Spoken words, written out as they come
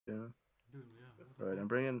Alright, I'm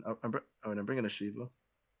bringing. I'm bringing a Shiva.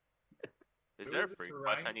 Is there a free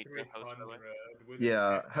quest I need to host by the way?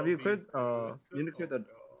 Yeah. Have you cleared? You need to clear the. God.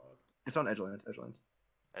 It's on Edgelands. Edgelands.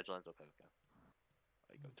 Edgelands, okay.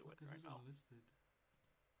 I go do it Is right this now. unlisted?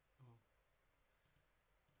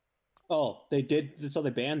 Oh, they did. So they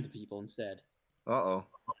banned the people instead. Uh-oh.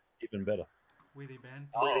 Even better. Wait, they banned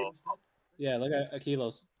Oh. people instead? Yeah, look at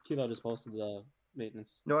Kilo just posted the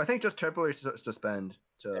maintenance. No, I think just temporarily suspend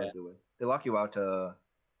to do it. They lock you out to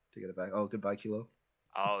get it back. Oh, goodbye, Kilo.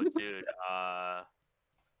 Oh, dude.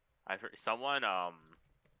 I've heard someone on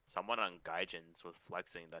Gaijins was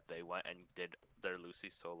flexing that they went and did their Lucy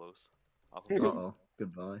solos. Uh-oh.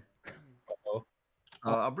 Goodbye. Uh-oh.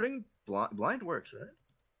 I'll bring blind works, right?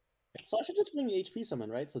 So I should just bring the HP summon,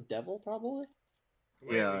 right? So Devil probably.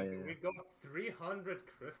 Wait, Yeah, we got 300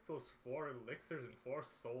 crystals, 4 elixirs, and 4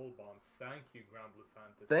 soul bombs. Thank you, Grand Blue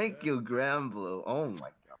Fantasy. Thank you, Granblue. Oh my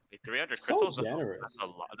god. 300 So crystals. generous. That's a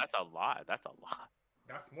lot. That's a lot. That's a lot.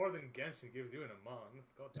 That's more than Genshin gives you in a month.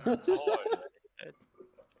 God damn. Oh, Lol,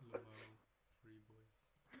 free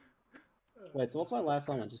boys. Wait, so what's my last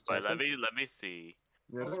summon? Just but let Typhon? me see.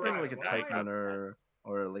 Yeah, just Alright, bring like a alright. Titan or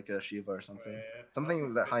like a Shiva or something. Wait, Something let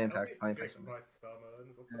me that fi- high let impact me summon. fix my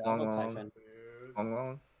summons. What Yeah, the I'm Long, a long. Typhon. Long,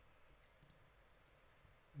 long.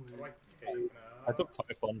 What do Wait, I take now? I took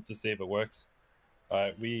Typhon to see if it works.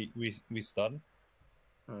 Alright, we stun.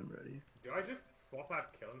 I'm ready. Do I just swap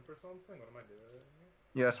out killing for something? What am I doing?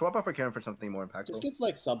 Yeah, swap out for Karen for something more impactful. Just get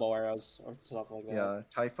like sub arrows or stuff like that. Yeah,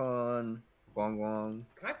 Typhon, Wong Wong.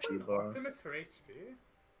 Can I put an Shiva. Optimus for HP?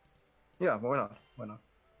 Yeah, why not? Why not?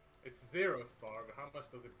 It's 0 star, but how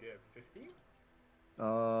much does it give? 15?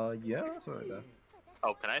 Yeah, something like that.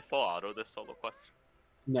 Oh, can I full auto this solo quest?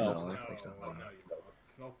 No. No. No, I don't think so. no, you don't.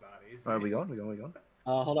 It's not that easy. Alright, we going? We going? We going?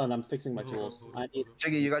 Hold on, I'm fixing my hold tools. up, I need.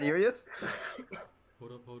 Jiggy, you got Urius?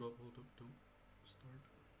 Hold up, don't start.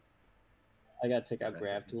 I gotta take out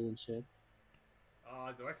grab tool and shit.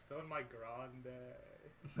 Do I summon my Grande?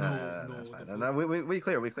 Nah, no, that's what fine. the No, fuck? we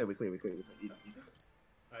clear. Easy.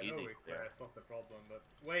 I know Easy, we clear, yeah. it's not the problem, but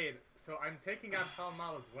wait, so I'm taking out Pall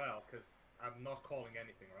Mall as well, because I'm not calling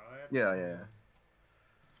anything, right? Yeah.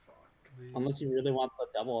 Fuck. Wait, Unless you really want the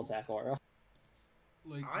double attack aura.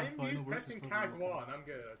 like, the I'm final mute versus pressing probably tag not 1, I'm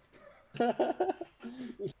good.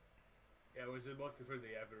 Yeah, it was just mostly for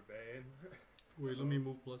the Everbane. Wait, let me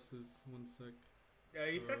move pluses. 1 sec. Yeah,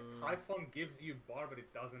 you said Typhon gives you bar, but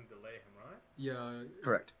it doesn't delay him, right? Yeah.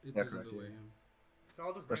 Correct. It Yeah, doesn't correct, delay yeah. him. So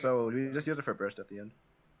I'll just Or bring so it. we just use it for burst at the end.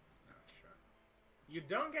 Oh, sure. You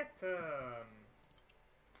don't get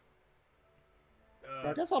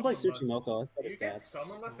I guess I'll play summon less- Tsuchimoku. It's better You get stats.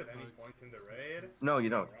 summonless at any point in the raid? No, you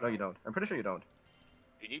don't. Right? No, you don't. I'm pretty sure you don't.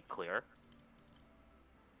 You need clear.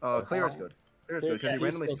 Clear is good. Clear is good because Yeah, he he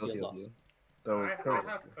randomly skill skill seals seals us. you. So I clear is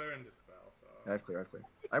have good. clear in the spell, so. I have clear.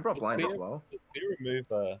 I brought Does blind clear- as well. Does clear remove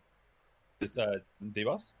this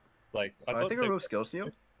debuffs? Like I think they- remove skill seal.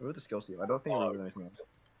 Remove the skill seal. I don't think Oh, remove anything else.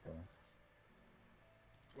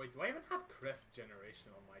 Wait, do I even have crest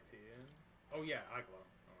generation on my team? Oh yeah, Aglo.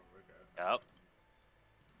 Oh, we're good. Yep.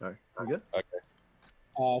 Alright, we good? Okay.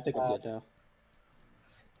 I think I'm good now.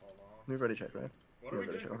 Hold on. We've already checked, right? What are we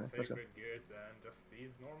Yeah, doing sure, for okay, let's go. sacred gears then? Just these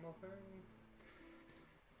normal things?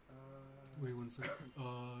 Wait 1 sec.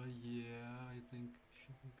 Yeah, I think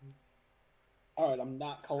should be good. Alright, I'm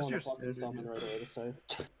not calling a Just use- fucking summon right away, so.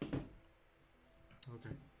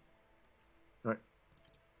 Okay. Whatever.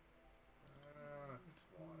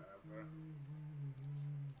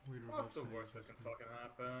 Wait, What's the reverse worst that phase can is fucking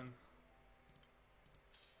happen?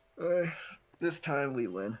 This time we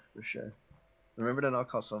win, for sure. Remember to not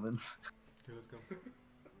call summons. Okay, let's go.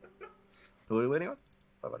 Who are we waiting on?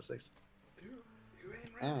 5 out of 6. You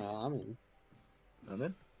ain't I don't ready. know, I mean. I'm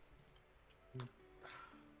in.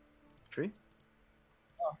 Tree?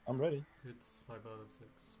 I'm ready. It's 5 out of 6.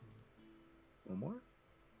 One more?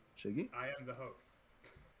 Shiggy? I am the host.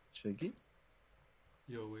 Shiggy?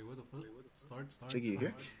 Yo, wait, what the fuck? Start. Jiggy, you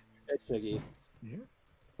here? Hey, Shiggy. You here?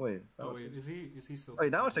 Wait. Oh wait, is he still?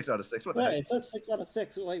 Wait, now it's 6 out of 6. What the Wait, heck? it says 6 out of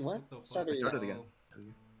 6. Wait, what? What the fuck? Started, Started again.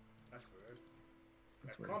 That's weird.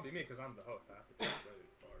 That's It weird. can't be me because I'm the host. I have to be ready to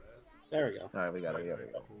start it. There we go. Alright, we got it.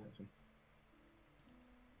 Cool.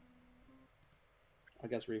 I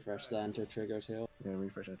guess refresh the enter trigger too. Yeah,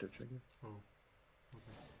 refresh enter trigger. Oh.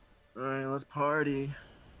 Okay. Alright, let's party.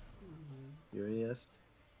 Furious.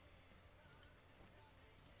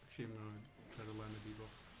 Actually, I'm gonna try to land a debuff.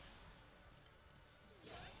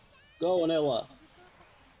 Go, Vanilla.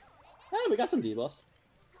 Hey, we got some debuffs.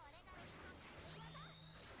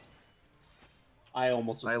 I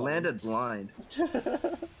almost. I landed blind.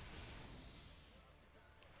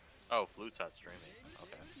 Oh, Flute's not streaming.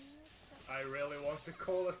 Okay. I really want to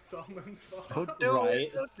call a summon. Don't do Right.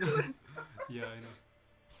 it. Don't do it. Yeah, I know.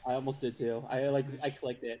 I almost did too. I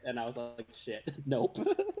clicked it and I was like, shit, nope.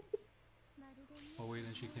 Oh wait,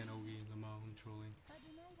 then she can't Ogi Lamau controlling.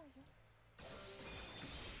 Oh,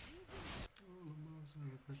 Lamau's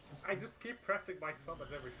gonna refresh this I one. just keep pressing my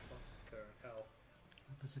summons every turn. Hell.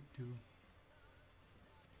 What does it do?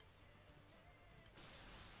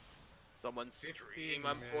 Someone 15 stream.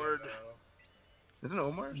 I'm mid, bored. though. Isn't it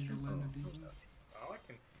Omar? You Oh. land a demon. Oh, I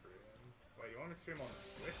can stream. Wait, you want me to stream on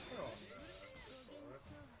Twitch or on Discord?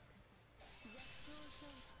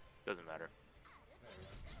 Doesn't matter.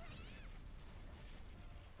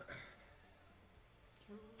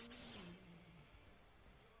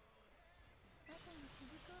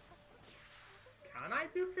 Can I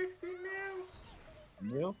do 15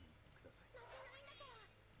 mil? Real?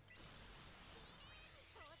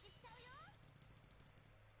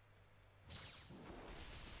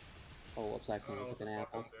 Oh, whoops, I accidentally What took an the fuck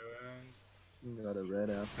apple. I'm doing. Got a red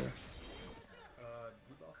apple.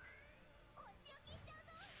 Debuff.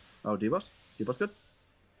 Oh, debuffs? Debuffs good?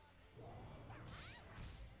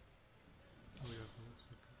 Oh yeah, that's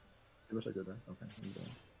okay. Debuffs are good, right? Okay. I'm done.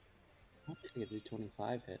 I don't think I could do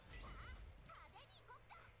 25 hit.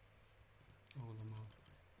 Oh, Lamau.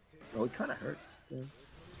 Oh, it kind of hurts. Yeah.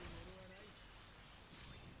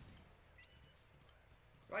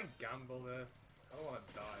 Do I gamble this? I don't want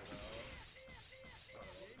to die though. I don't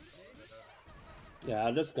want to die. Yeah,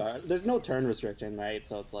 I'll just guard. There's no turn restriction, right?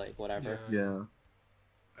 So it's like, whatever. Yeah.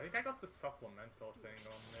 I think I got the supplemental thing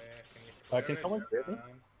on there. Can you Can clear it, someone clear me? man?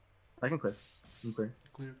 I can clear. I can clear.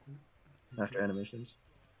 Clear. After animations.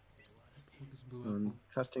 What is blue apple?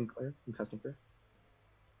 Casting clear. I'm casting clear.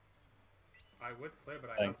 I would clear,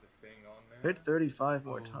 but I Thank- have the thing on there. Hit 35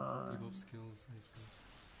 more Oh, times. debuff skills, I see.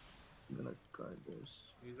 I'm gonna grind this.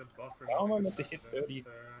 Use a buffer. How am I move meant to hit this 30?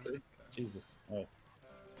 turn. 30? Okay. Jesus. Alright.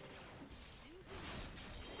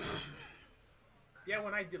 Yeah,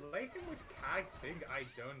 when I delay him with CAG thing, I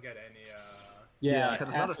don't get any, Yeah, because it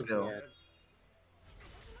it's not has a to skill. be it.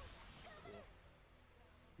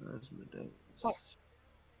 There's midday. Fuck.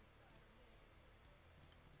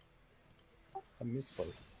 I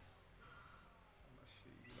misspelled.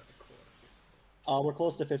 We're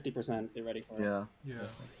close to 50%. Get ready for it. Yeah. Yeah. Okay.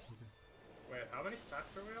 Wait, how many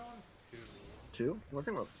stats are we on? 2. 2? One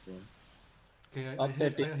thing about the game. Okay, I Up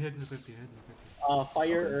hit 50. the 50. Fire,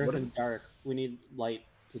 Okay, earth, what and dark. We need light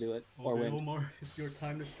to do it. Or Okay, wind. Omar, it's your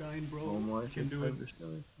time to shine, bro. Omar, You can do it. it.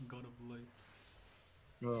 God of light.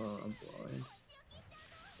 Oh, I'm blind.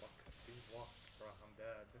 Walk, bro, I'm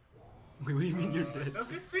dead. Wait, what do you mean you're dead? Does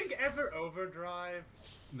this thing ever overdrive?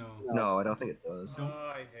 No. No, I don't think it does. Don't-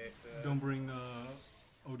 Oh, I hate this. Don't bring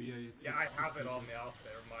ODA. Yeah, I have it on me out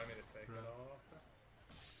there. Remind me to take Right. it off.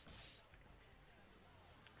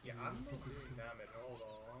 Yeah, Yeah, I'm not focus doing kill. damage. Hold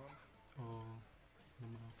on. Oh,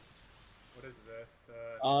 no. What is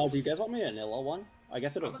this? Do you guys want me to Nilla one? I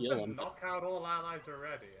guess it'll I'm heal gonna him. knock out all allies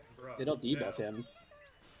already, bro. It'll debuff chill. him.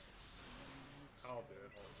 I'll do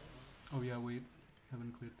it. Hold on. Oh yeah, wait.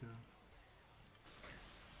 Haven't cleared the.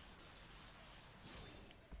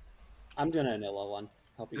 I'm gonna Nilla one.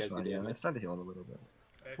 Help you It's guys fine, do yeah. damage. It's trying to heal him a little bit.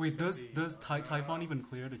 It Wait, should does be, Typhon even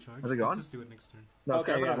clear the charge? Has it gone? Just do it next turn. No,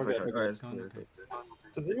 Okay, Kevin yeah, doesn't we're play good, charge. we're Alright, good. it's Gone, clear, okay. it's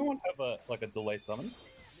clear. Does anyone have a delay summon?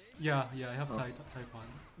 Yeah, I have Oh. Typhon.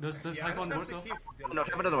 Does Yeah, I Typhon just have work to though? keep No,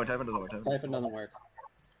 Typhon doesn't work. Typhon doesn't work. Typhon doesn't work.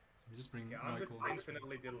 Just bring Yeah, I'm just Michael.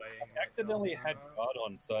 infinitely delaying. I accidentally myself, had guard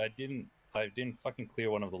on, so I didn't fucking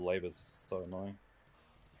clear one of the labors. It's so annoying.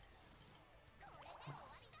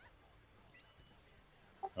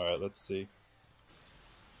 Alright, let's see.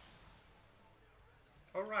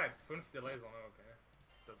 Alright, 5 delays on okay.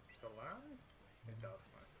 Does it still land? It does,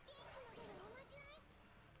 nice.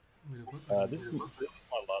 Wait, what? This is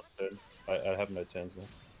my last turn. I have no turns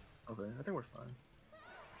left. Okay, I think we're fine.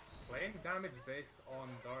 Playing damage based on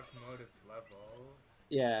Dark Motive's level.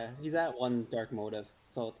 Yeah, he's at 1 dark motive,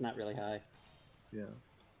 so it's not really high. Yeah.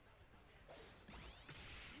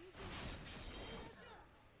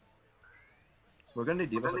 We're gonna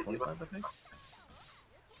need Divas at 25, I think.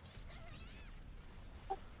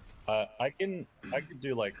 I can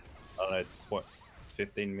do like I don't know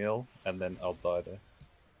 15 mil and then I'll die there.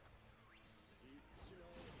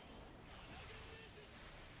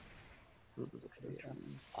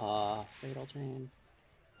 Fatal chain.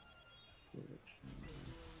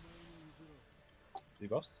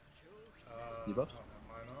 Debuffs? Debuffs? Oh, never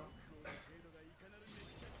mind, huh? I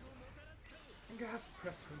think I have to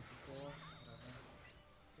press 1 for 4.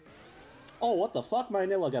 Oh, what the fuck? My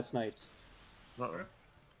Nilla got sniped. Uh-oh.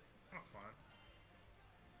 That's fine.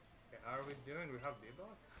 Okay, how are we doing? We have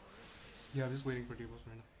debuffs? Yeah, I'm just waiting for debuffs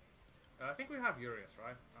right now. I think we have Urius,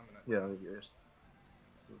 right? I'm gonna. Yeah, I'm curious.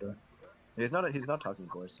 Okay. He's not talking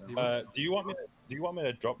voice. So. Do you want me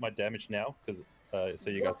to drop my damage now? Because so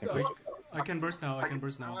you guys can What the push. I can burst now. I can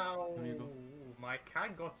burst now. Ow! There you go. My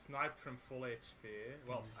cat got sniped from full HP.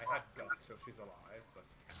 Well, I had guts, so she's alive, but.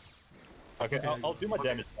 Okay, Okay. I'll do my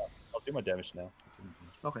damage now. I'll do my damage now.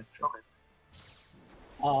 Okay, sure.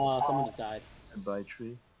 Someone just died. Goodbye,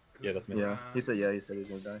 tree. Yeah, that's me. Yeah, he said he's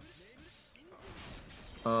gonna die.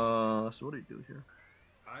 So what do you do here?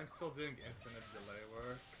 I'm still doing infinite delay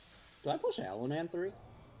works. Do I push Alunan 3?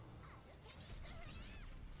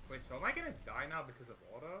 Wait, so am I gonna die now because of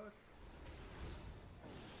autos?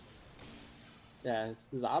 Yeah,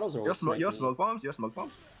 the autos are You have sniping. smoke bombs? You have smoke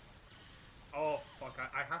bombs? Oh fuck,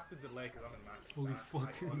 I have to delay because I'm in max. Holy stats. fuck.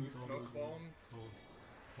 I can't use smoke bombs.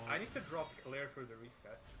 Oh. I need to drop clear for the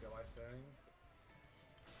reset skill, I think.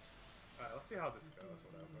 Alright, let's see how this goes,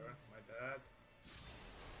 whatever. My bad.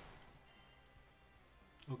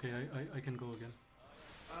 Okay, I can go again.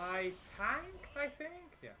 I tanked, I think?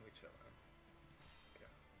 Yeah, we chill.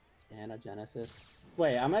 Anna Genesis.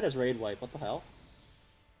 Wait, I'm at his raid wipe. What the hell?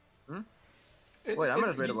 Wait, I'm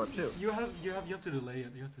gonna raid him up too. You have to delay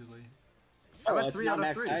it. You have to delay it. I'm at it's 3 not out of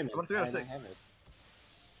max 3. diamond. I'm at 3 out of I don't 6. have it.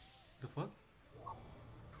 The fuck?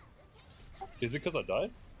 Is it because I died?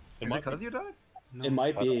 Is it might because be. you died? No. It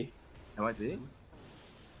might be. It might be.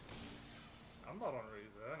 I'm not on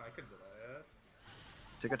reason, I could delay it.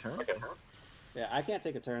 Take a turn? Okay. Yeah, I can't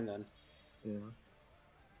take a turn then. Yeah.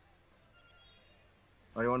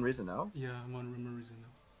 Are you on reason now? Yeah, I'm on rumor reason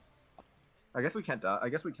now. I guess we can't die. I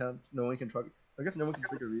guess we can't. No one can trigger. I guess no one can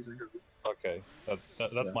trigger reason. Okay, that's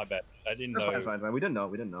Yeah. my bad. I didn't That's know. fine, fine. We didn't know.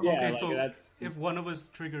 We didn't know. Yeah, Okay, like, so that's- if one of us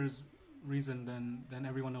triggers reason, then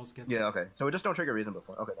everyone else gets Yeah. it. Okay. So we just don't trigger reason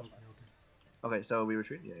before. Okay. That's Okay, fine. okay. Okay. So we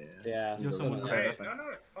retreat. Yeah. Yeah. You're someone- Okay, Hey, that's fine. no,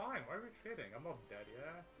 it's fine. Why are we trading? I'm not dead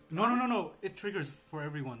yet. No. It triggers for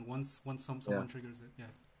everyone once someone triggers it. Yeah.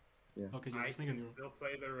 Yeah. Okay, I just make a can new. still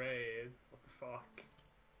play the raid. What the fuck?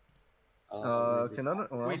 Can other?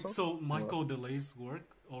 Wait, so Michael delays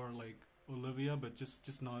work or like Olivia, but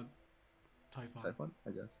just not Typhon? Typhon?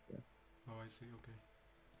 I guess. Yeah. Oh, I see. Okay.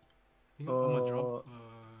 I think I'm gonna drop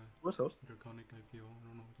Who was host? Draconic. I feel. I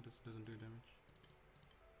don't know. It just doesn't do damage.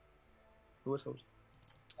 Who was host?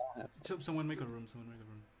 So, someone make a room. Someone make a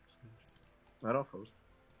room. Just gonna check. I don't host.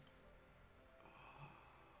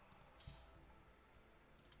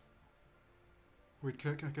 Wait,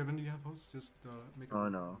 Kevin, do you have host? Just make a Oh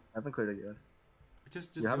room. no, I haven't cleared it yet.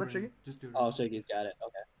 Just You do have it it, right Shiggy? now. Just do it. Oh, right Shiggy's got it.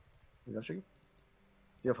 Okay. You got Shiggy?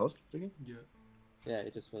 You have host, Shiggy? now. Yeah. Yeah,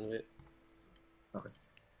 it just went it. Okay.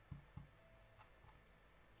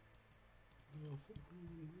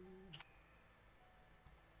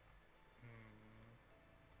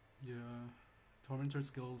 Yeah, Tormentor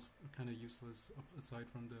skills are kind of useless aside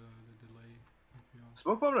from the delay. I feel.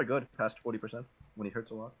 Smoke bombs are good past 40% when he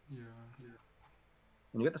hurts a lot. Yeah.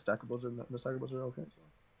 When you get the stackables, the stackables are okay.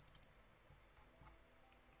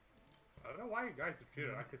 I don't know why you guys are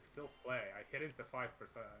cheated. I could still play. I hit into 5%.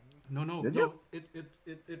 No. Did you?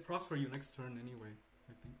 It procs for you next turn anyway.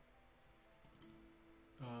 I think.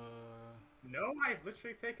 No, I've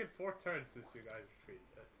literally taken 4 turns since you guys retreated.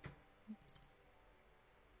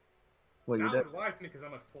 Well, you That did. would wipe me because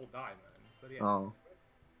I'm at full diamond. But yes. Oh.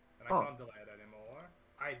 And I Oh. can't delay it anymore.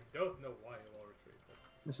 I don't know why you all retreated.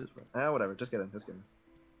 This is right. Whatever. Just get in. Just get in.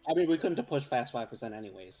 I mean, we couldn't have pushed fast 5%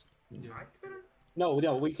 anyways. yeah. I couldn't. No,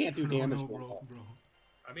 we can't do damage. No, for bro. it.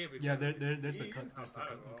 I mean, we Yeah, couldn't there's the see cut. how There's the bad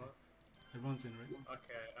cut. it Okay. was. Everyone's in, right?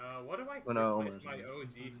 Okay, what do I Oh, no, replace Omar's my in.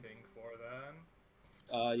 OG thing for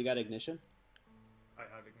then? You got ignition. I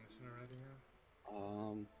have ignition already, yeah.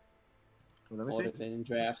 Well, let me see. Motivating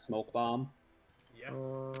draft, smoke bomb, Yes.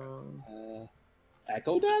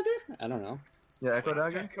 echo dagger. I don't know. Yeah, Echo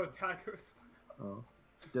Dagger. Echo daggers. Oh.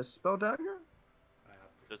 Dispel Dagger? I have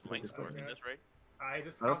to Does spell Lynx dagger. work in this, right? I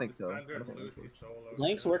just I don't have think the so. I don't standard think Lynx Lucy works. solo.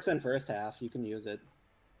 Lynx yeah. works in first half. You can use it.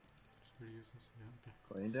 It's pretty useless. Yeah. Okay.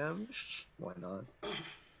 Flame damage? Why not?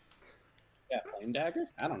 Yeah, flame dagger.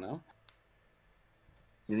 I don't know.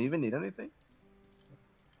 You didn't even need anything?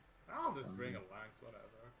 I'll just bring a Lynx, whatever.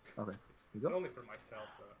 Okay. It's, You it's go. only for myself,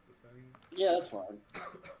 though, that's the thing. Yeah, that's fine.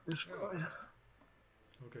 It's Yeah. fine.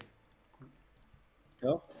 Okay.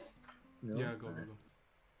 Go. No? Yeah. Go. Alright. Go.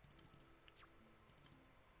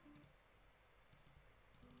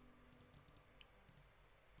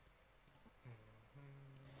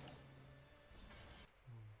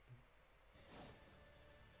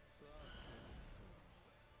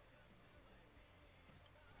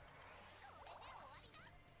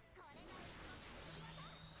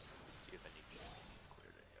 See if any is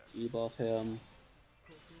cleared it yet. Debuff him.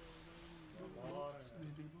 Come on.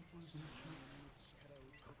 Maybe buff was in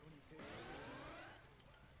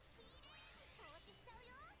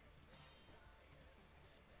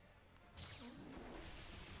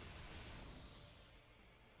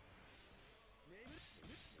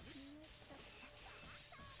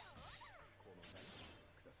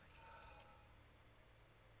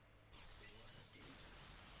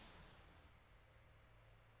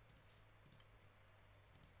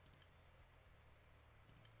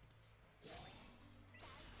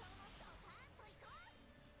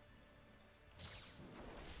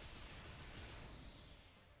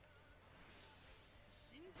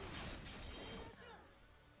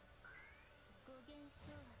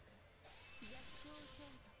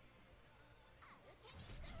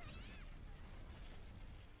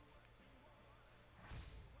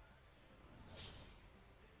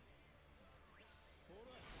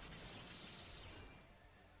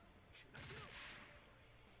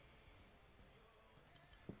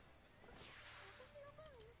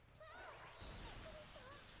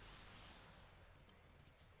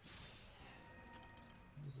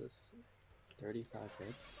this? 35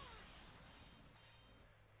 hits.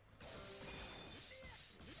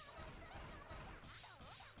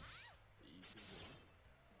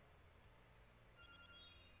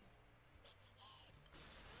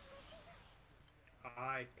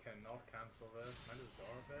 I cannot cancel this. Can I just draw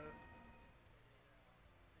a bit?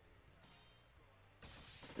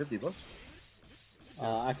 50 bucks?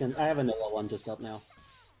 I have another one just up now.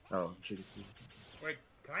 Oh, shit. Wait,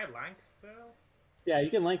 can I Lanx still? Yeah, you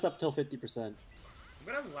can length up till 50%. I'm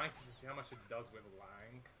gonna Lanx to see how much it does with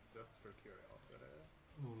Lanx, just for curiosity.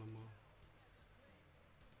 Oh, Lamar.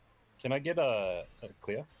 Can I get a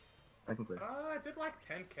clear? I can clear. I did like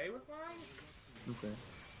 10k with Lanx. Okay.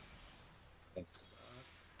 Thanks.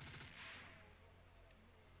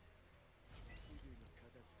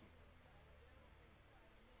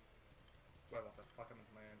 Wait, what the fuck happened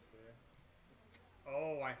to my MC?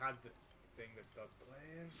 Oh, I had the thing that does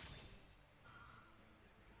playing.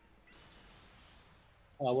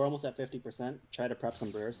 We're almost at 50%. Try to prep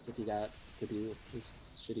some bursts if you got to do this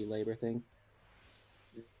shitty labor thing.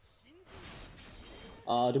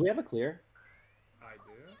 Do we have a clear? I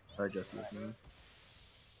do. I just moved me.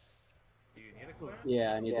 Do you need a clear?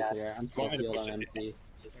 Yeah, I need the clear. I'm still Want me to sealed push on it? MC. There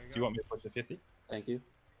you Do you want me to push to 50? Thank you.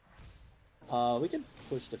 We can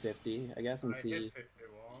push to 50, I guess, and I see. hit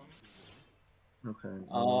 51. Okay.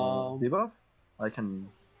 Um, Debuff? I can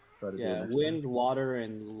try to do it Yeah, next wind, turn. water,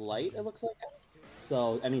 and light, it looks like.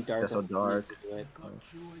 So any dark. Yeah, so ones you dark. can do it. I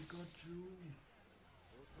got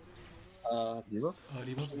you. Debuff?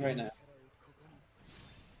 Debuff Right now.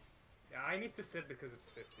 Yeah, I need to sit because it's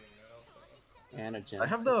 15 mil. So. And a gem. I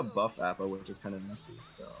have the buff Appa, which is kind of messy,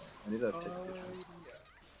 so I need to take a picture.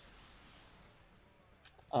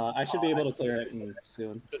 I should be able to clear it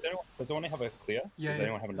soon. Does anyone have a clear? Yeah, Does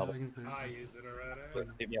anyone have another? I can clear. I used it already. Please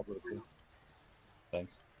hit me up with a clear.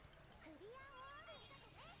 Thanks.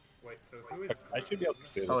 Wait, so who is... I should be able to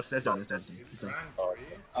clear Oh, this. it's done, it's done. Is It's done. Grand Oh.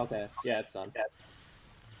 3? Okay, yeah, it's done. Okay,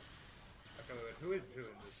 wait, who is who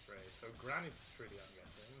in this trade? So Gran is Tree, I'm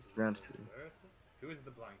guessing. Gran's Tree. Who is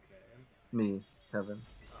the blank name? Me, Kevin.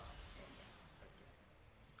 Ah, okay.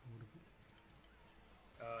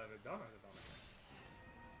 I see. The Donna.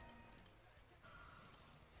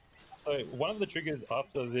 So one of the triggers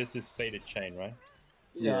after this is Faded Chain, right?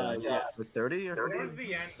 Yeah. Like 30 or Towards 30?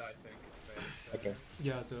 the end, I think it's fair. Okay.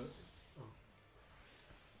 Yeah,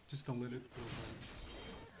 just don't let it fall.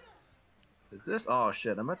 Is this? Oh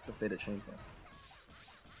shit, I'm at the Faded Chain thing.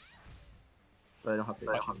 But I don't have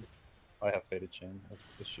Faded Chain. I have Faded Chain.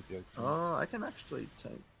 This should be okay. Oh, I can actually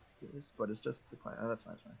take this, but it's just the client. Oh, that's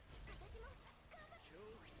fine, it's fine.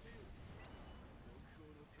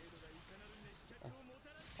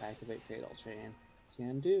 Activate Fatal Chain.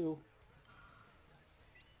 Can do.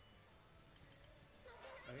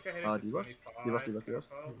 I think I hit it to debuff? 25. Debuff.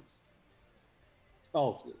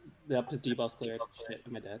 Oh, yep, his debuff's cleared. Shit,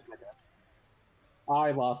 am I dead?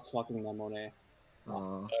 I lost fucking Lemone.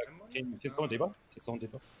 Can someone debuff? Can someone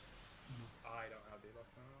debuff? I don't have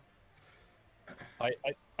debuffs now.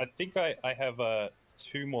 I think I have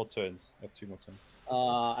 2 more turns. I have 2 more turns.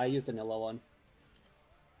 I used a Nilla one.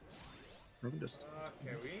 I can just.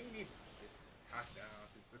 Okay, we need to hack down.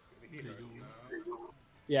 This really hurts now.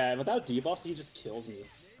 Yeah, without debuffs, he just kills me.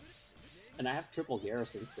 And I have triple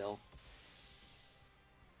garrison still.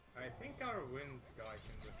 I think our wind guy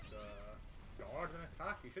can just guard and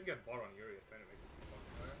attack. You should get bar on Urius anyway because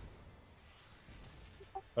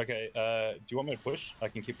he's Okay, do you want me to push? I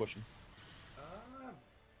can keep pushing.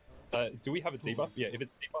 Do we have a debuff? Yeah, if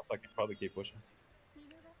it's debuff, I can probably keep pushing.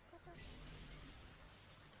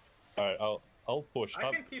 Alright, I'll push.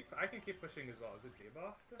 I can keep pushing as well. Is it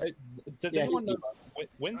debuffed? Does Yeah, anyone he's know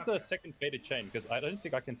when's the second Faded Chain? Because I don't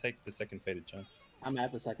think I can take the second Faded Chain. I'm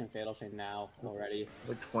at the second Fatal Chain now already.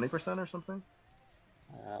 Like 20% or something?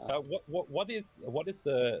 What is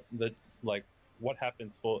the like what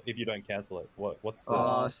happens for if you don't cancel it? What's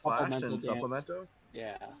the Splash supplemental and damage. Supplemento?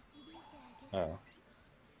 Yeah, oh.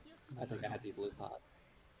 I think I had the blue pot.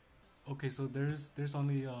 Okay, so there's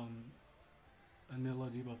only a Nilla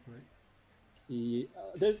debuff, right?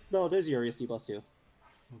 There's Urius debuffs too.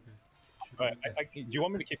 Okay. Alright, do you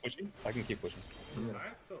want me to keep pushing? I can keep pushing. Yeah.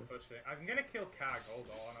 I'm still pushing. I'm gonna kill Kag. Hold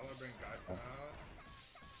on. I want to bring Geisen out.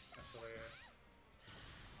 Actually,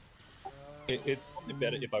 It's probably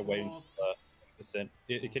better if I wait 5%.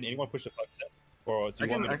 Can anyone push the 5%? Or do you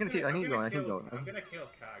want me to... I can keep going, I can go. I'm gonna kill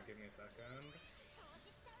Kag. Give me a second.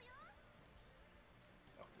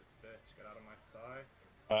 Fuck this bitch. Get out of my sight.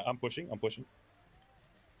 I'm pushing.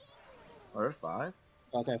 Or 5?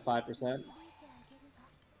 Okay, 5%.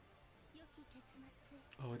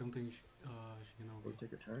 Oh, I don't think she can We'll OB.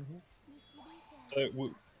 take a turn here. So,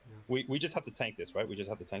 We just have to tank this, right? We just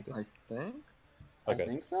have to tank this. I think. Okay. I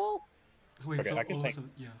think so. Wait, Okay, so I can take-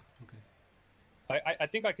 yeah, okay. I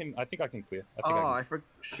think I can clear.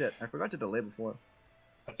 Shit! I forgot to delay before.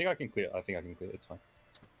 I think I can clear. I think I can clear. It's fine.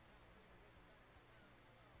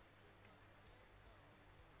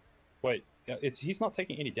 Wait, he's not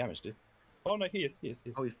taking any damage, dude. Oh no, he is.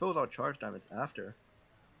 Oh, he fills out charge damage after.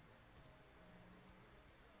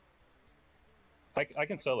 I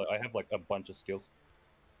can solo. I have like a bunch of skills.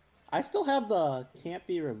 I still have the can't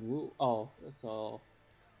be removed. Oh, so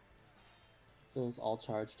those all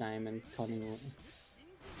charge diamonds coming.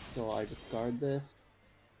 So I just guard this.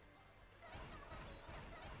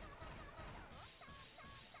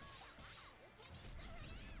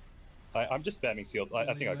 I'm just spamming skills.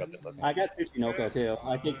 I think I got this. I got Tsuchinoko too.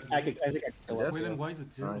 I think I could kill Yeah. it. Wait, then why is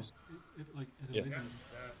it 0? Nice. It like it Yeah. eliminated.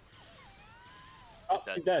 Oh,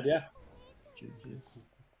 he's dead. Yeah. GG.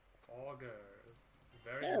 Augers.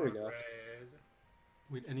 Very There we good go. raid.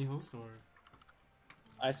 Wait, any host or?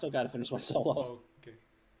 I still gotta finish my solo. Oh, okay.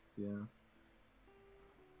 Yeah.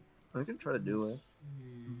 I can try to do it.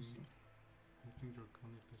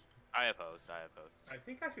 I oppose. I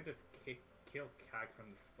think I should just kill Kag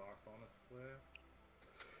from the start, honestly.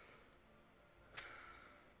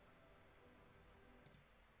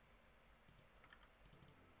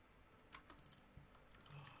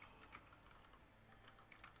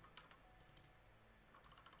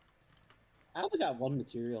 I only got one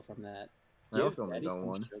material from that. I Give also only Daddy got some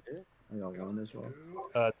one. sugar. I got one as well.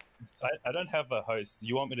 I don't have a host.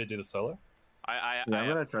 You want me to do the solo? Yeah, I'm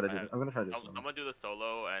gonna try to do. I'm gonna try to do. I'm gonna do the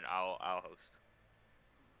solo and I'll host.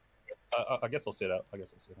 I guess I'll sit out.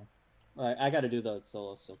 Alright, I gotta do the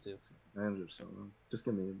solo still too. I am just solo. Just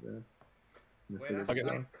give me a bit. Wait, Okay. actually,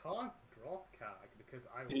 I can't drop Kag because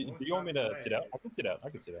I Do won't you want me have to sit out? I place. can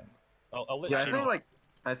sit out. I'll let Yeah, I you think know.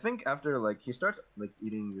 I think after he starts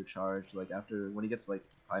eating your charge after when he gets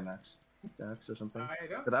climax stacks or something. I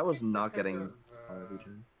don't But that think was it's not because getting of,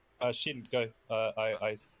 regen. Shin, go.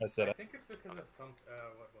 I said I it. think it's because of some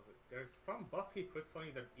what was it? There's some buff he puts on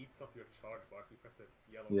you that eats up your charge bar if you press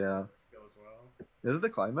a yellow Yeah. skill as well. Is it the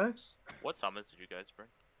climax? What summons did you guys bring?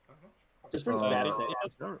 I'm not sure. Just bring Uh, status.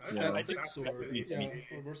 Yeah. Statistics or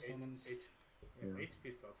Yeah. or burst summons. Yeah, Yeah.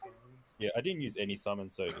 HP stuff summons. Yeah, I didn't use any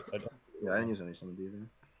summons, so I don't... Yeah, I didn't use any summon either.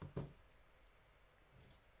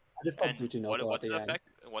 I just called And Tsuchinoko what's at the the end. effect?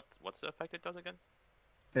 What's the effect it does again?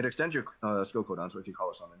 It extends your skill cooldown, so if you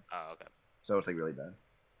call a summon, Oh, okay. so it's really bad.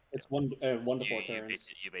 It's 1 to 4 You, turns.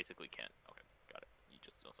 you basically can't. Okay, got it. You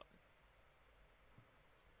just know something.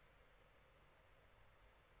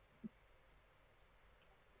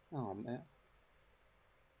 Oh man.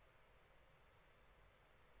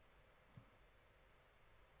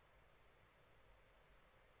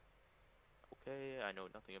 Okay, I know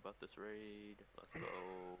nothing about this raid. Let's go,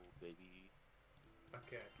 baby.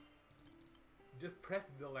 Okay. Just press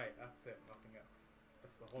delay. That's it. Nothing else.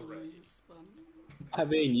 That's the whole raid. Please, spam. I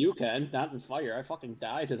mean, you can. Not in fire. I fucking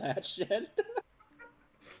died to that shit.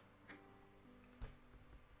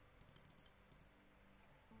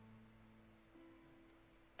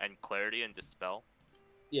 And clarity and dispel.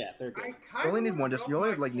 Yeah, they're good. You only need one. You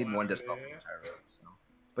only need one dispel for the entire road. So.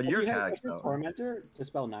 But If your you have tags extra though. Tormentor,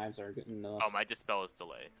 Dispel Knives are good enough. Oh, my dispel is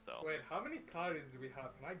delay. So Wait, how many calories do we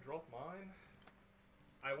have? Can I drop mine?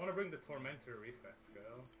 I want to bring the Tormentor reset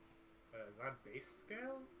skill. Is that base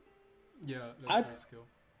scale? Yeah, I- that's my skill.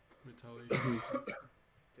 Retaliation.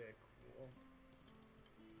 Okay, cool.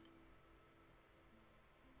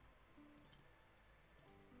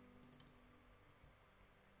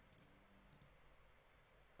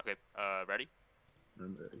 okay, ready?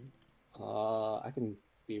 I'm ready. I can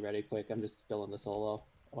be ready quick. I'm just still in the solo.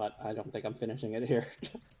 But I don't think I'm finishing it here.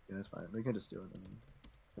 Yeah, that's fine. We can just do it and then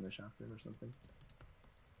finish after or something.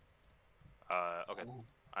 Okay,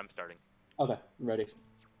 I'm starting. Okay, I'm ready.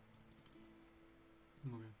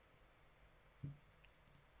 Okay.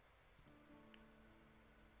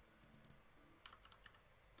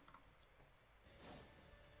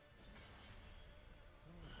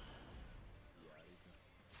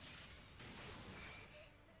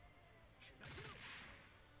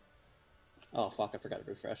 Oh fuck, I forgot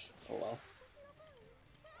to refresh. Oh well.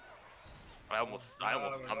 I almost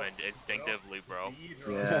summoned instinctively, bro.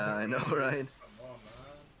 Yeah, I know, right? Come on, man.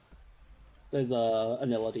 There's a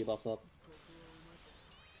Anilla debuffs up.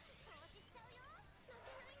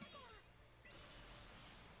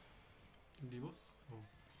 Debuffs? Oh.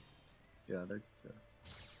 Yeah, they're good.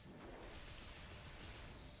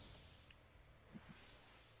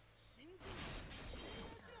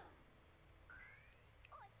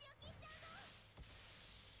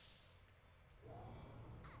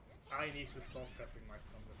 I need to stop pressing my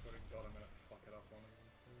thumb. I swear to God, I'm gonna fuck it up one of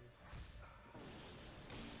these days.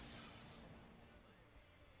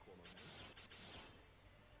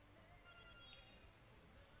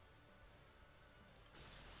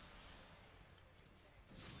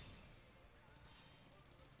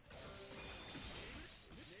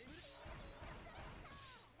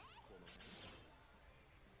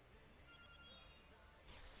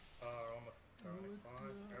 Almost at 75.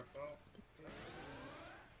 Careful.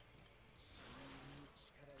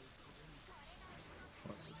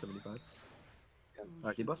 75. Oh,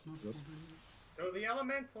 Alright, shit, keep it's us. not Keep us. full damage. So the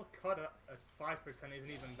elemental cut at 5% isn't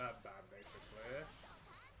even that bad, basically.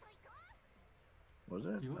 Was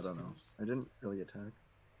it? Heals, I don't know. heals. I didn't really attack.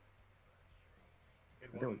 It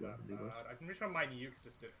I think wasn't we're that good. Leave us. bad. I'm pretty sure my nukes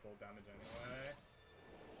just did full damage anyway.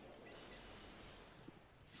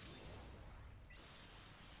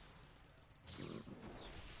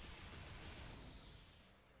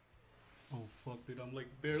 Oh fuck, dude, I'm like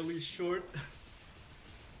barely short.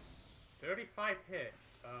 35 hits.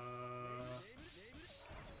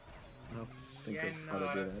 No. I think Yeah, that's no, how I they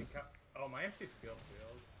do don't that. think oh, my MC skill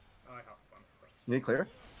sealed. I have fun. You need clear?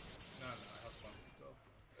 No, I have fun still.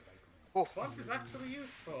 Oh. Fun is actually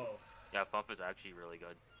useful. Yeah, buff is actually really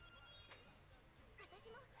good.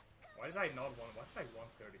 Why did I not want? Why did I want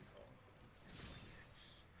 30 soul?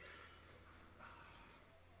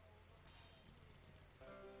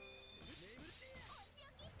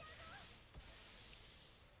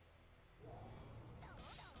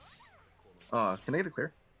 Can I get a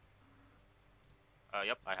clear?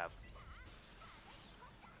 Yep, I have.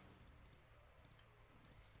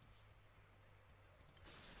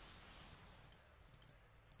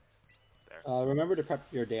 There. Remember to prep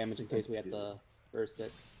your damage in case we have to burst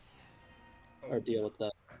it or deal with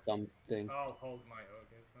the dumb thing. I'll hold my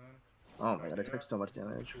ogres then. Oh my god, I took so much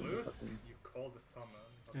damage. Blue, Fucking- you call the summon.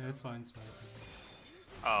 Yeah, it's fine, it's fine.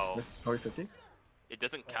 Oh, Probably 50? it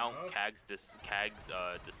doesn't count Kag's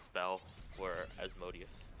dispel for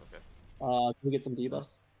Asmodeus. Okay. Can we get some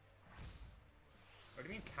debuffs? What do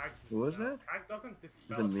you mean Kag's Who was dispel? that? Kag doesn't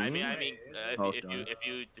dispel. Is it me? I mean, anyway. Oh, if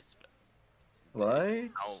you dispel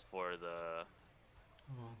Light? count for the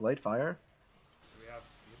Oh, Light fire? Do we have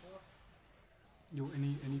debuffs? yo,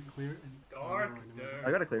 any clear? Any... Dark, never mind. dirt,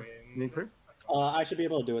 I got a clear. wind. You need clear? I should be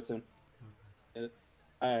able to do it soon. Okay.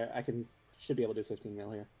 I should be able to do 15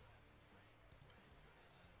 mil here.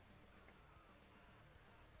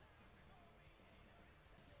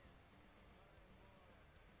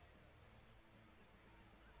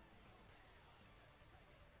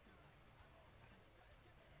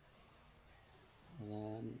 And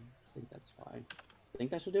then I think that's fine. I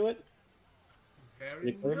think I should do it.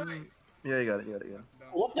 Very Clear? nice. Yeah, you got it, you got it, yeah. No.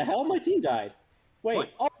 What the hell? My team died. Wait, What?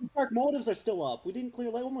 oh, the dark motives are still up. We didn't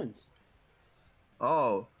clear omens.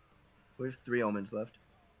 Oh. There's 3 omens left.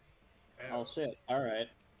 Oh shit. All right.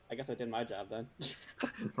 I guess I did my job then.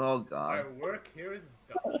 Oh My god. work here is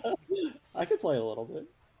done. I could play a little bit.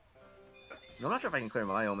 I'm not sure if I can clear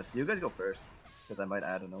my omens. You guys go first. Because I might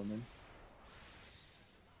add an omen.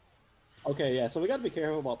 Okay, yeah. So we gotta be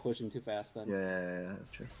careful about pushing too fast then. Yeah,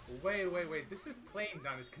 that's true. Wait. This is plain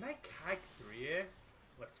damage. Can I Kag 3 it?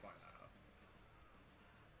 Let's find out.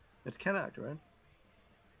 It's Kenact, right?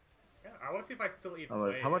 Yeah, I want to see if I still eat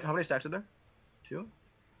How many stacks are there? 2?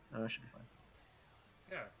 Oh, that should be fine.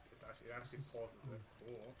 Yeah, it actually pauses it.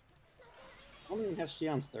 Cool. I don't even have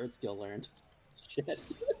Shion's third skill learned. Shit.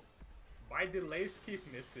 My delays keep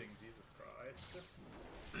missing, Jesus Christ.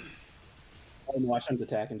 Oh no, I shouldn't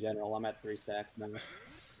attack in general. I'm at 3 stacks now.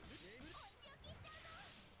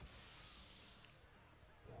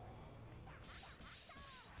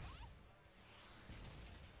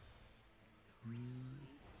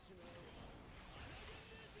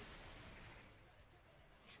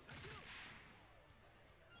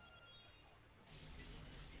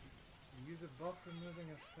 Use a buff removing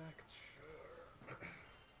effect, sure.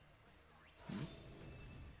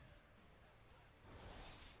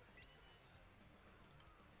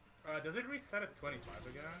 Does it reset at 25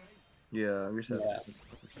 again? Yeah, reset. Yeah. Okay,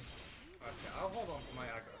 I'll hold on to my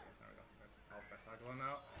aggro. Okay, there we go. I'll press aggro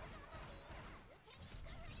now.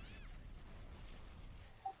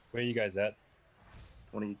 Where are you guys at?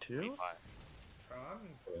 22?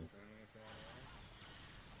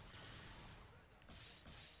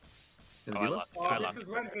 Is it I Diva? lost, Oh, I this lost is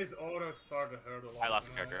a when character. his auto started to hurt a lot. I lost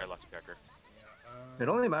a character. I lost a character. Yeah, It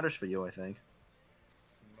only matters for you, I think.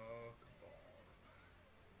 smoke bomb.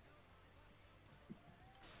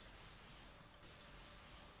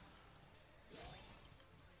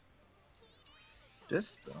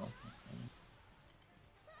 Dispel.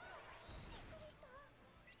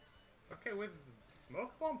 Okay, with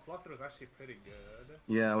Smoke Bomb Plus was actually pretty good.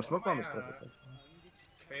 Yeah, well, What smoke am bomb I, is perfect.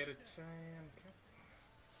 Faded Chain. Okay.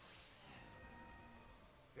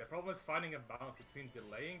 Yeah, problem is finding a balance between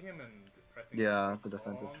delaying him and pressing Yeah, Smoke the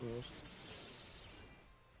defensive Bomb. tools.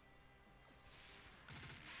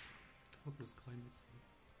 What was Climax?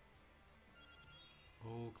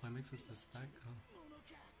 Oh, Climax is the stack, huh?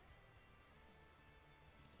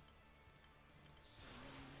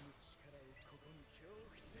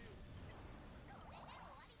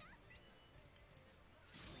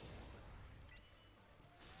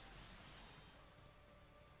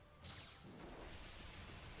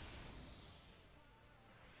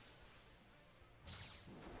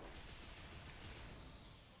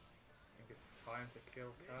 I think it's time to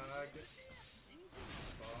kill Kag.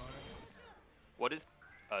 Fine. What does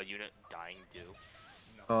a unit dying do?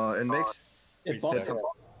 Nothing. It makes, It Reset. buffs it.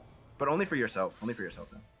 but only for yourself. Only for yourself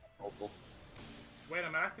though. Wait,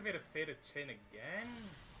 I'm activated Faded Chain again?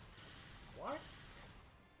 What?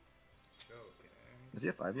 Joking. Is he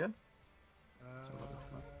a 5 yet? Uh,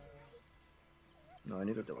 No, I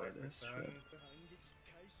need to delay this. 5%. Shit.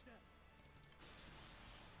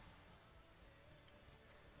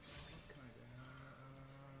 What can I do?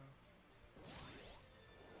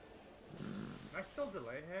 Can I still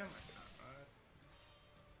delay him? I can't, right?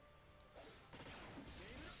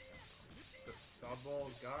 The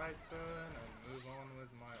Subble Guy turn and move on with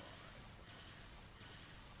my life.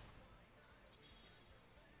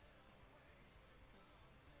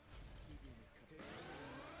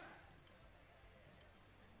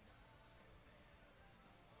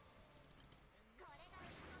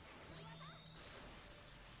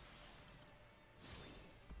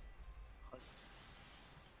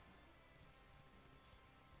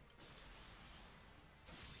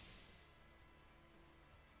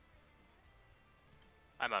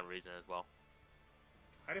 I'm on reason as well.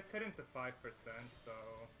 I just hit into 5%, so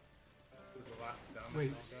this is the last damage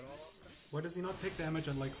Wait. I'll get off. Why does he not take damage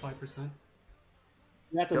at like 5%?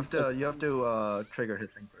 You have You have to trigger his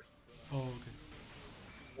thing first. Oh, okay.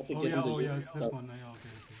 to Oh get yeah, him to oh do yeah, it's this stuff. one. Yeah, okay,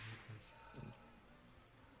 I see. Makes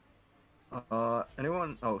sense.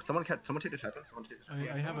 Anyone? Oh, someone take the typhon. Someone take the typhon.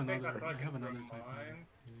 Yeah, I have someone take another. that so I I can have another bring type. mine.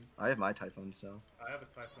 I have my typhon, so. I have a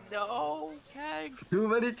Typhon. No, Kag! Too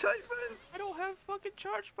many typhons! I don't have fucking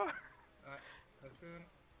charge bar! Typhoon.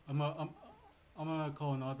 I'm gonna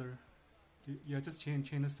call another. Yeah, just chain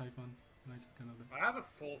this typhon, and I take another. I have a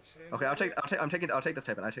full chain. Okay, I'll take this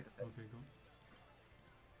typhon. I take this typhon. Okay, go.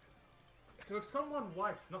 So if someone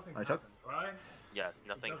wipes, nothing I took- happens, right? Yes, It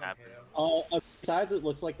nothing doesn't happens. heal. Besides, it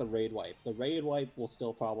looks like the raid wipe. The raid wipe will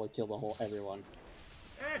still probably kill the whole everyone.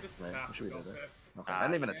 Just Right, tap what should we go do there? piss. Okay, I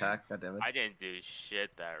didn't even attack. God damn it. I didn't do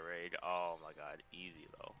shit that raid. Oh my god, easy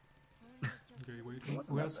though. Okay, wait. Wasn't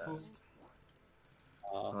Who that else bad. host?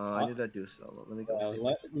 I need to do solo. Let me go.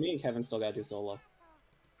 see. Me and Kevin still gotta do solo.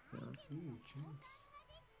 Yeah, Ooh, Jinx.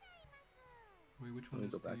 Wait, which let one me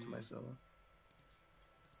is go back the... to my solo.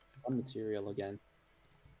 On material again.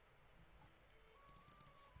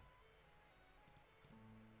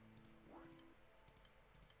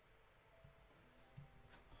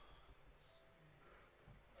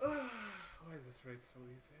 Why is this raid so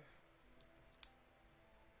easy?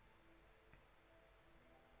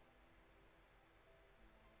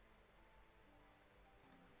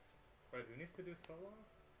 Wait, who needs to do solo?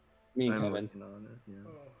 Me and I'm Kevin. working on it. Yeah.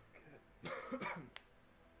 Oh, okay.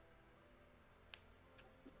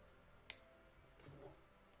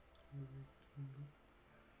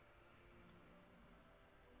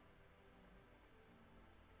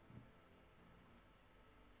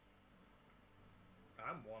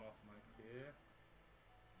 I'm one off my key.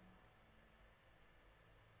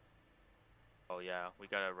 Oh yeah, we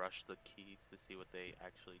gotta rush the keys to see what they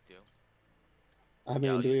actually do. I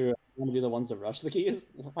mean, Yeah, do we want to be the ones to rush the keys?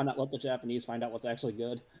 Why not let the Japanese find out what's actually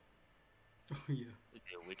good? Oh yeah.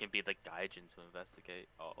 We can be the gaijin to investigate.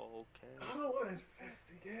 Oh, okay. I don't want to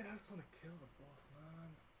investigate, I just want to kill the boss,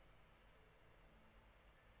 man.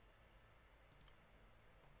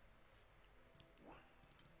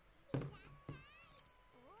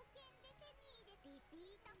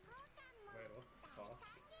 Wait, what the fuck?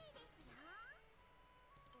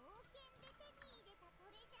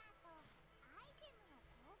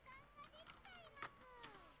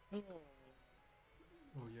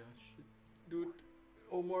 Oh yeah, shit. Dude,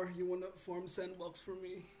 Omar, you wanna form sandbox for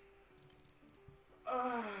me?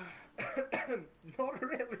 Not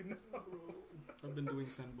really, no. I've been doing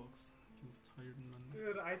sandbox. Feels tired, man.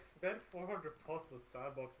 Dude, I spent 400 pots on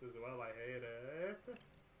sandbox as well, I hate it.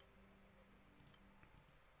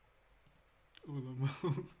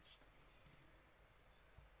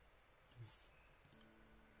 Yes.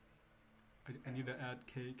 I I need to add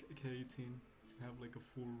K18 to have like a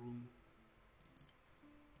full room.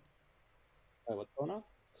 Hey, what's going on?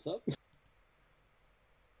 What's up?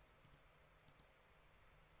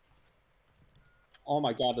 Oh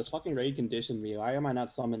my god, this fucking raid conditioned me. Why am I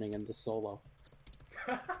not summoning in the solo?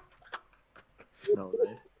 No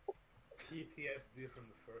way. PTSD from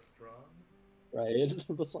the first round. Right?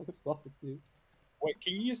 That's like a fucking dude. Wait,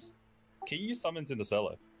 can you use summons in the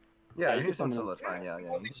solo? Yeah, you you can can summon summon solo. Fine. Yeah,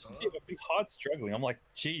 yeah. You just- Yeah, I've been hard struggling. I'm like,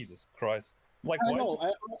 Jesus Christ. I'm like, I why?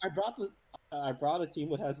 know. I brought a team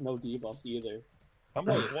that has no debuffs either. I'm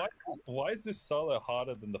like, why is this solo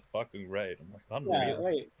harder than the fucking raid? I'm like, unreal. Yeah,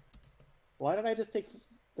 wait. Why did I just take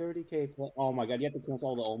 30k? Oh my god, you have to cancel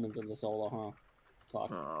all the omens in the solo, huh?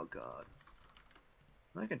 Fuck. Oh god.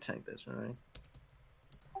 I can tank this, alright?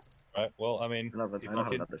 Right. Well, I mean, I don't if have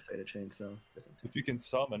you another faded chain, so doesn't if you can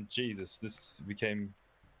summon, Jesus, this became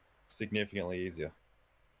significantly easier.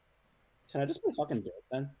 Can I just play fucking dirt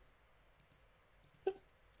then?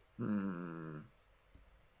 Hmm.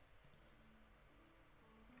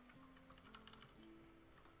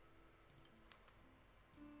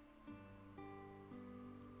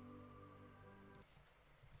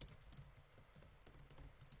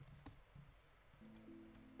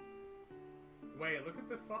 Wait, look at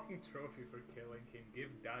the fucking trophy for killing him. Give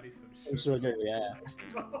daddy some I'm sugar. sugar, yeah.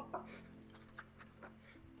 Oh,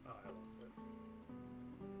 I love this.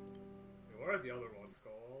 What are the other ones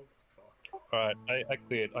called? Fuck. All right, I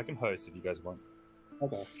cleared. I can host if you guys want.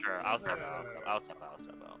 Okay. Sure, I'll step out. I'll step out.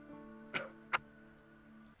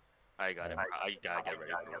 I got it. I gotta get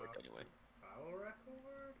ready for work anyway. Battle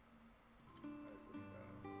record? Where's this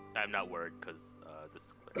go? I'm not worried because this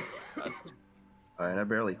is clear fast. Alright, I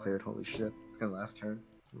barely cleared, holy shit. In last turn.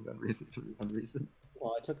 One reason.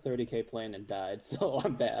 Well, I took 30k playing and died, so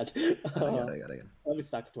I'm bad. I got it. Let me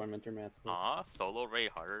stack Tormentor mats. Aw, solo raid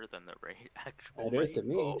harder than the raid actual It is raid? to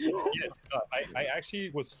me. Oh. Yeah, I actually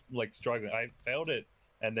was like struggling. I failed it,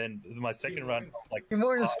 and then my second run, like,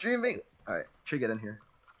 More is streaming! Alright, should get in here.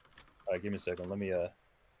 give me a second. Let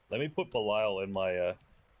me put Belial in my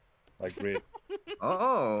my grid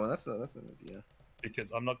Oh, that's an idea.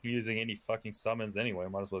 because I'm not using any fucking summons anyway.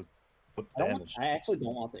 Might as well put damage. I actually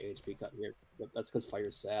don't want the HP cut here, but that's because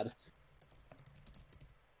fire's sad.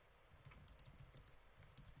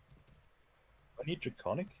 I need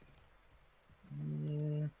Draconic?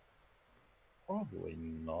 Probably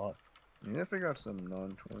not. You need to figure out some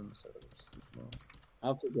non-twin setups. Well,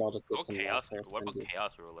 I'll figure I'll just Go get some chaos. last What about and do-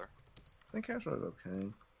 chaos ruler? I think Cash was okay.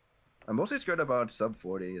 I'm mostly scared about sub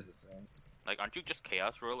 40 is the thing. Like, aren't you just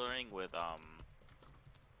chaos rulering with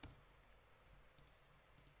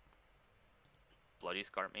bloody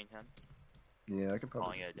scar main hand? Yeah, I could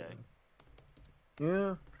probably. Calling it a day.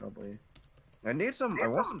 Yeah, probably. I need some. I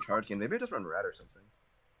want some charge game. Maybe I just run rat or something.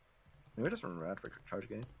 Maybe I just run rat for charge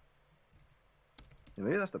game. Yeah,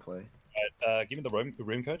 maybe that's the play. Give me the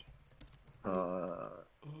room code.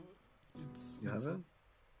 It's You have it?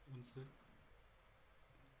 one sec.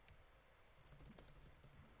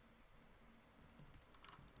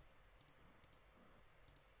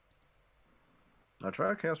 I'll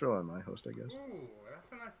try a chaos roll on my host, I guess. Ooh,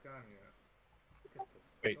 that's a nice gun here. Look at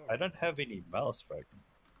this. Wait, I don't have any malice fragment.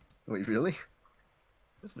 Wait, really?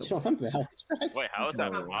 There's no Show way. him balance, right? Wait, how is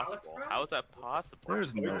that No. possible? How is that possible?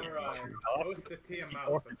 There's no. Alright, post the TM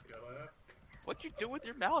mouse, let's go. What'd you do with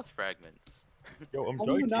your mouse fragments? Yo, I'm How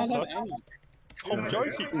do you joking. not have I'm any? I'm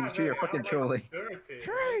joking. Tree, you're fucking trolling.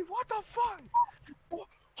 Trey, what the fuck?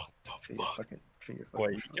 Tree, you're fucking Wait,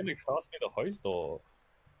 trolling. you can pass me the host or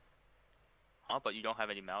Huh? But you don't have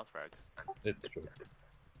any mouse frags. it's true.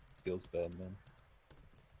 Feels bad, man.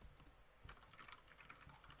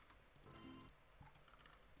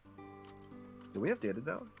 Do we have data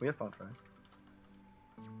down? We have font, right?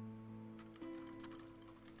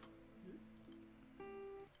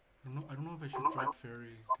 I don't know if I should drop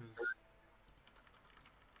fairy because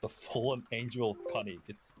The fallen angel of Cunny.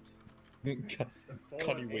 It's The Cunny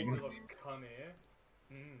fallen wings. angel of Cunny.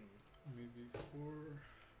 maybe 4.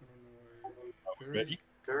 I don't know. Fairy's Ready?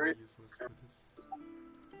 kinda useless for this.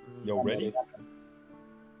 Yo, ready? Yo,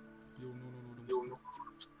 no, don't stop.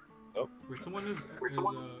 Oh. Wait, someone is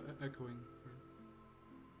echoing.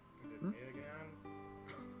 Is it me again?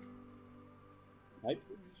 Right?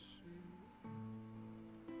 Let me see.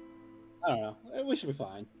 I don't know. We should be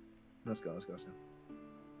fine. Let's go.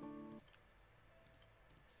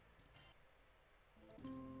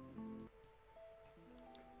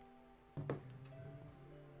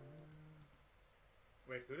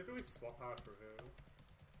 Wait, who did we swap out for who?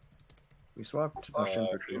 We swapped Shin for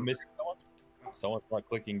You're Tree. missing someone? Someone's not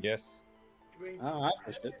clicking yes. Wait, Oh, I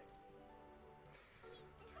pushed it.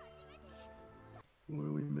 What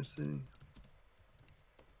are we missing?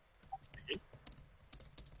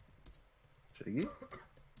 Shiggy?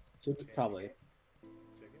 Should probably.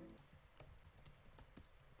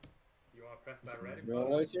 You wanna press that ready? Bro,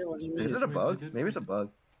 what is here? What do you mean? Is it a Wait, bug? we did- Maybe it's a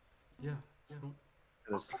bug. Yeah. So,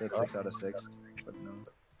 It's 6 out of 6, but no.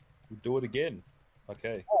 Do it again.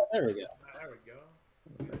 Okay. Oh, there we go. There we go.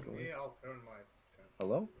 Exactly. Yeah, I'll turn my.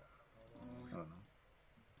 Hello? I don't know.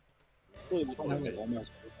 Dude, you don't have like Omar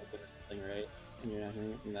thing, right? And you're not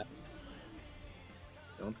hearing it from that.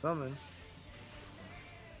 Don't summon.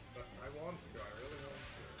 But I want to. I really want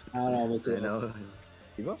to. I don't know what to I know.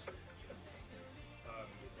 Evos?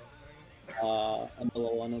 And the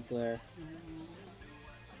little one that's there.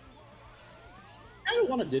 I don't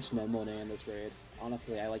want to ditch Nemone in this raid.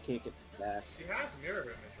 Honestly, I like can't get back. She has mirror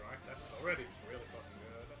image, right? That's already really fucking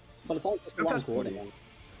good. But it's all just Good one past 40. coordinate.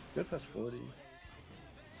 Good past 40.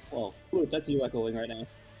 Well, Flute, that's you echoing right now.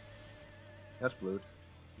 That's flute.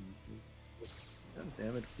 God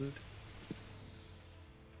damn it, flute.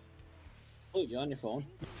 Flute, you on your phone?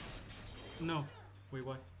 no. Wait,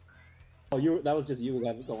 what? Oh, that was just you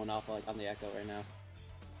going off like on the echo right now.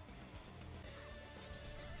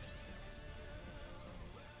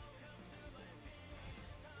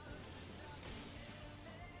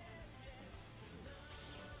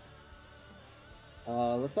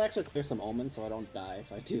 Let's actually clear some omens so I don't die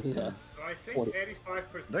if I do that. So I think 40. 85% is the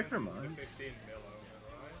 15 Never mil mind. omen,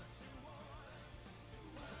 right?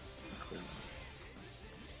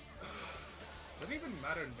 Doesn't even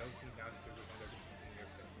matter noting down to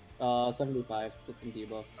the 75, get some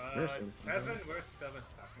debuffs. There's 7, some. we're 7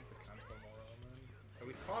 stacking to cancel more omens. So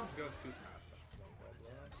we can't go too fast, that's one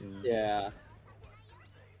problem. Yeah.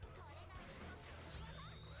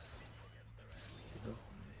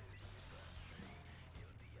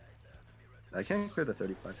 I can't clear the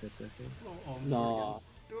 35 hits, I think. Oh, No.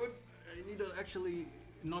 dude, I need to actually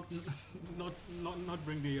not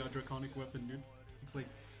bring the draconic weapon, dude. It's like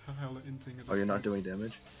hella inting at the Oh, you're not start. doing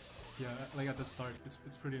damage? Yeah, like at the start,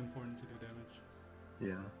 it's pretty important to do damage.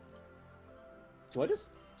 Yeah. So I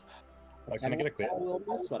just. Can I get a clear?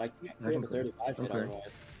 This, but I can't I clear can the clear. 35 hit Okay. otherwise.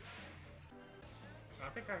 I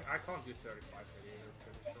think I can't do 35 hit either,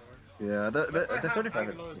 pretty sure. Yeah, the Unless I have 35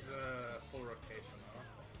 hits. Aglo's, full rotation, huh?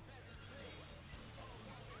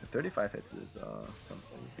 The 35 hits is,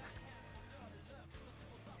 something.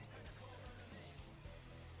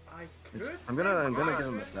 I could. I'm gonna say give him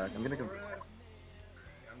a Margin stack. I'm gonna give him a for stack. it.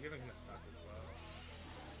 Yeah, I'm giving him a stack as well.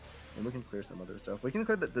 And we can clear some other stuff. We can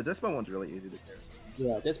clear the Dispel one's really easy to clear.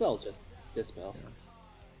 Yeah, Dispel is just Dispel. Yeah.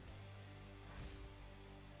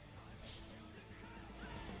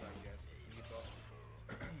 So I get debuff.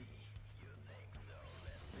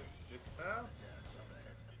 This spell?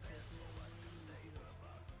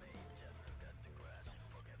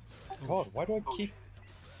 God, why do I keep...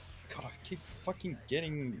 God, I keep fucking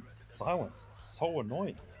getting silenced. It's so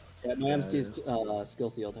annoying. Yeah, my MST is skill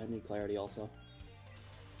sealed. I need clarity also.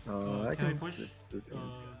 I Can I push do things.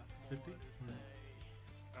 50?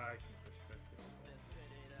 I can push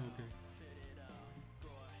 50. Okay.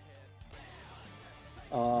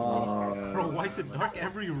 Uh, Bro, why is it dark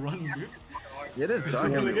every run, dude? Yeah, it is dark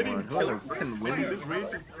We're everyone. getting Who has a killed. fucking I think windy? this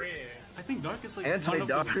range is. Three. I think dark is like Anthony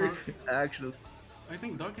one of the. Dark, actually. I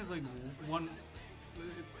think dark is like one.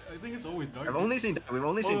 I think it's always dark. We've only seen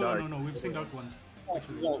Oh, dark. no, we've seen dark once.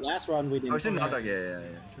 Actually. well, last run we Oh, didn't. we've seen yeah. not dark. Yeah.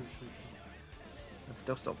 True. That's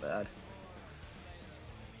still so bad.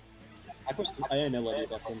 I pushed. I didn't know what you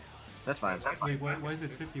left him. That's fine. Wait, why is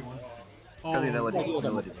it 51? Oh, Because you yeah.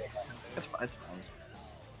 melody. That's fine. It's fine.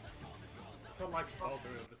 It's not like Baldur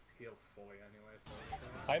will just heal fully anyway, so.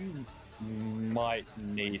 I might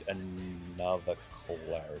need another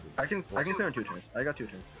clarity. I can clear in 2 turns. I got 2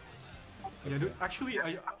 turns. yeah, dude. Actually,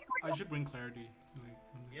 I should bring clarity. Like,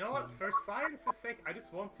 You know what? For science's sake, I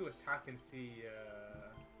just want to attack and see.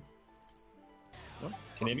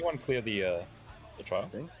 Can anyone clear the trial?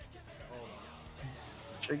 Thing. Hold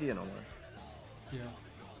on. Chiggy and Omar. Yeah.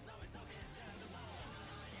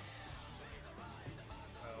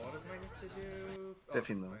 What does my need to do?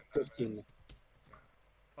 15 mil. 15.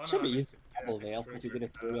 Oh, Should no, be I easy need to double veil if you get a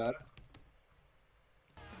screw out.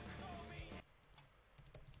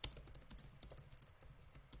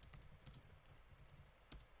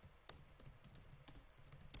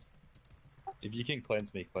 If you can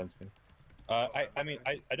cleanse me, cleanse me. I mean,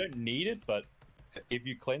 I don't need it, but if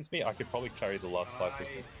you cleanse me, I could probably carry the last 5%.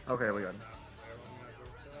 Okay, we got it.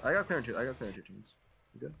 I got clear in 2. I got clear in 2 turns.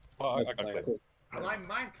 You good? Oh, I got clear. Cool. My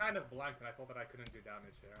mind kind of blanked and I thought that I couldn't do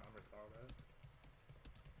damage here. I'm retarded.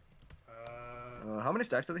 How many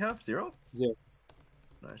stacks do they have? 0? 0.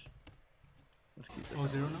 Nice. Let's keep it. Oh,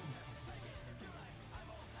 0 now.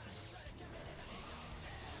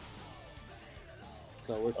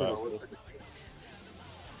 So we're pretty safe.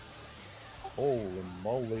 Holy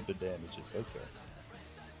moly, the damage is okay.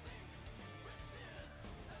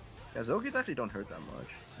 Yeah, Zogis actually don't hurt that much.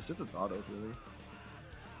 It's just with autos, really.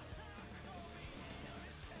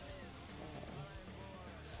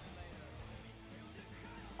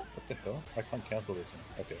 What the hell? I can't cancel this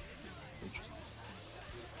one. Okay. Interesting.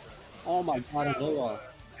 Oh my god, Noah.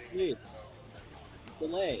 Please.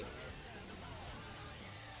 Delay.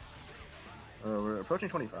 We're approaching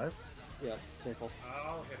 25. Yeah, careful.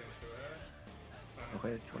 I'll hit into it.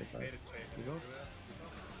 Okay, 25. Made a change You go. into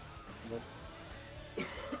it. This.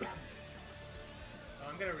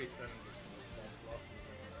 I'm gonna reset this lost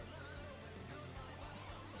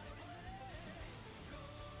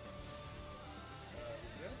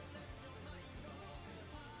yeah.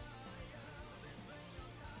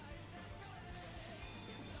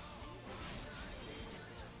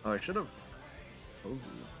 Oh, I should have. Oh,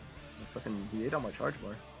 I fucking V8 on my charge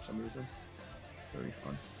bar for some reason. Very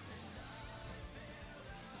fun.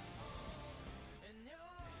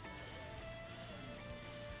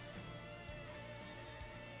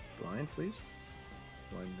 Blind, please.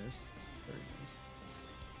 Blind this. Very nice.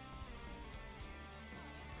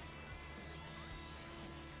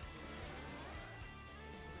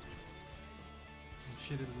 Oh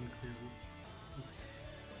shit, it doesn't clear. Oops. Oops.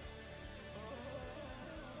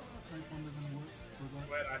 Typhon doesn't work for that.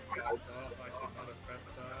 Wait, I fucked off. I should not have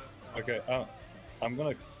pressed that. Okay, I'm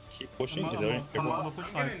gonna keep pushing. Is there any... I'm gonna push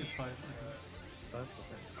I'm 5, gonna it's 5. Okay. That's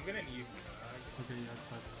okay. I'm gonna need Okay, yeah, it's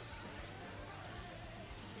 5.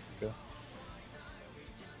 Okay.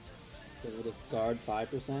 So we'll just guard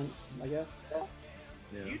 5%, I guess.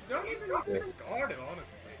 Yeah. You don't even need to guard it,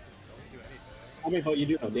 honestly. Just don't do anything. I mean, but you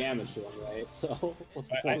do no damage to him, right? So, what's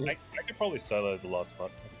the point? I could probably solo the last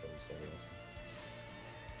part. I could probably solo the last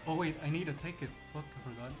Oh wait, I need to take it. Fuck, I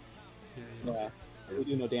forgot. Yeah. Yeah, we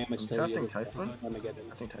do no damage I'm to casting you. Typhon. Let me get in.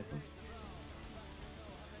 Casting Typhon.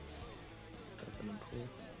 Typhon and pool.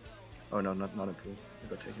 Oh no, not in pool. I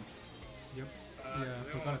got taken. Yep. Do Yeah, I they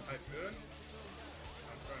forgot want it. Typhoon?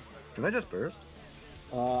 I'm throwing Typhoon. Can I just burst?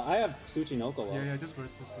 I have Tsuchinoko. Yeah, just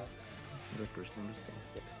burst, just burst. I'm just bursting.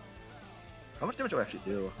 How much damage do I actually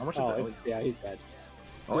do? How much Oh, is that? it's, yeah, he's dead.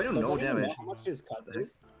 Oh, I do Does no anyone know damage. How much his cut The heck?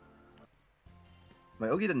 is? My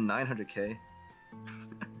Ogi did 900k.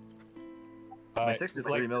 My 6 did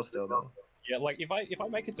 3 mil still though. Yeah, like if I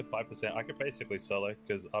make it to 5%, I could basically solo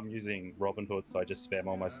because I'm using Robin Hood, so I just spam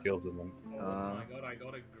all my skills in them. Oh my god, I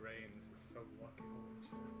got a grain. This is so lucky.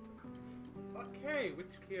 Holy shit. Okay, which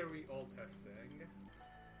key are we all testing?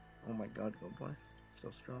 Oh my god, go boy. So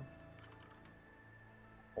strong.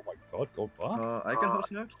 Oh my god, go back. I can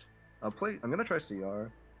host next. I'm gonna try CR.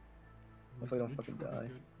 Hopefully I don't Which fucking would be die.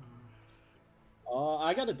 good.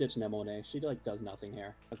 I gotta ditch Nemone. She like does nothing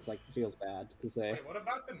here. It's like feels bad to say. Wait, what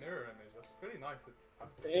about the mirror image? That's pretty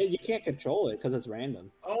nice. You can't control it because it's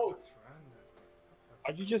random. Oh, it's random.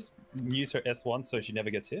 Would you just use her S1 so she never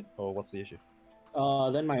gets hit, or what's the issue?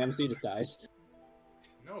 Then my MC just dies.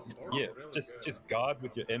 No, of course, Yeah, it's really good. just guard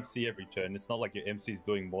with your MC every turn. It's not like your MC's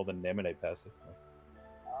doing more than Nemone passive.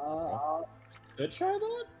 Could try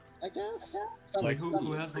that, I guess. Like,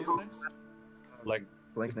 Who has host next? Like,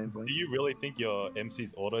 Blank name, blank. do you really think your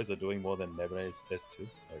MC's autos are doing more than Nemone's S2?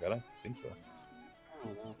 Like, I don't think so. I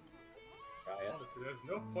don't know. Try it. Honestly, there's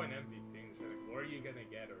no point MVPing. Like, where are you gonna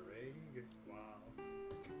get a ring? Wow.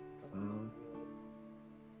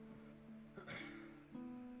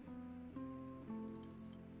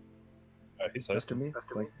 He's That's to hosting. me.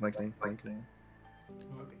 Blank name, blank name.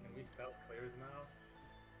 Okay, can we sell clears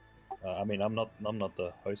now? I mean, I'm not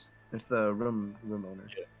the host. It's the room owner.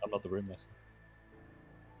 Yeah, I'm not the room master.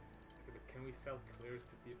 Okay, but can we sell clears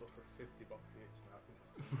to people for $50 each now?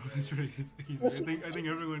 That's right. It's easy. I think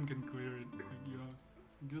everyone can clear it. Like, yeah,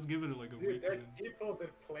 just give it like a Dude, week. there's and people that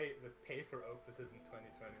pay for Opuses in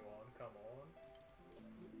 2021. Come on.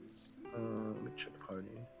 Let me check party.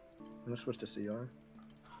 I'm gonna switch to CR.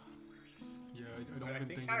 yeah, I But don't I even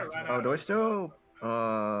think think. I it's- ran Oh, out do I of- still?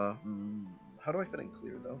 How do I fit in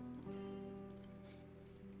clear though?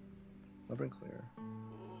 I'll bring clear.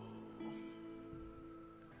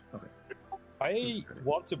 Okay. I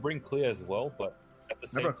want to bring clear as well, but at the I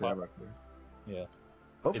same brought clear. I time, brought clear. yeah.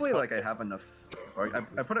 Hopefully, It's like I have enough. Or I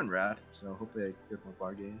put in rat, so hopefully I get more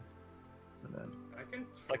bar gain. And then I can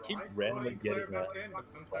I keep try randomly slotting clear getting back that. in, but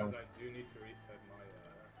sometimes I do need to reset my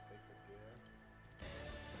sacred gear.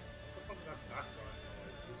 What the fuck is that background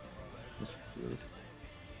noise? just good.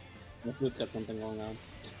 My food's got something going on.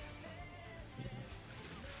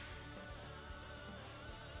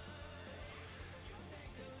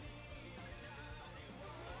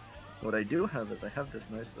 What I do have is I have this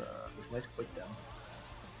nice quick down.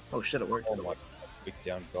 Oh shit, it worked. Oh my, quick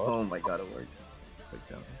down god. Oh my god, it worked. Quick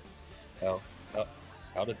down.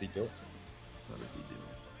 How does he do it? What did he do?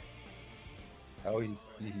 How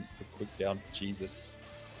is he the quick down? Jesus.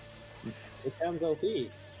 It sounds OP.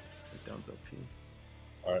 Quick down's OP.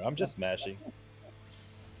 Alright, I'm just mashing.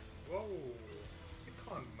 Whoa! You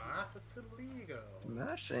can't mash. It's illegal.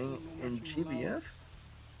 Mashing in GBF?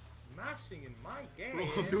 Mashing in my game. Bro,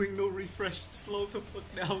 I'm doing no refresh, slow to put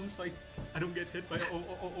down, so I don't get hit by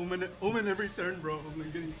Omen every turn, bro. I'm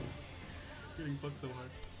like getting fucked so hard.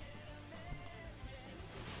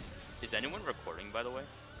 Is anyone recording, by the way?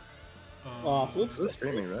 Flute's Who's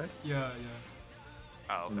streaming, right? Yeah.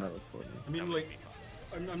 Oh, I'm okay. not recording. I mean, That would like, be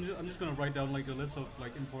fine. I'm just gonna write down like a list of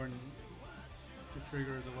like important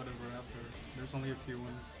triggers or whatever after. There's only a few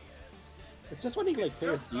ones. It's just when he like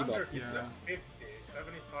clears Just under, debuff. it's Yeah. just 50,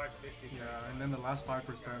 75, 50. Yeah, and then the last 5%.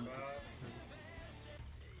 Just,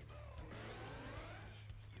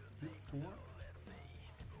 4?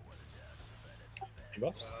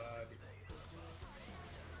 Buffs?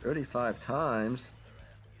 35 times.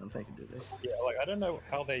 I'm thinking, did they? Yeah, like I don't know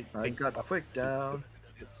how they I think got quick down.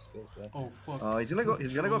 It's feels bad. Oh fuck. Oh, he's gonna go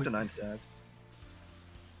up to 9 stacks.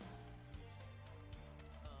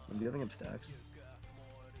 I'm giving him stacks.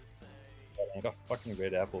 I got fucking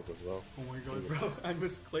red apples as well. Oh my god, bro! I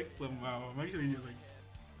misclicked them. Wow, I'm actually like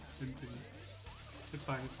hinting. It's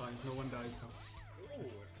fine. No one dies now. Ooh,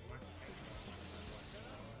 it's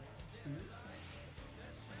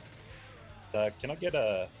much. Can I get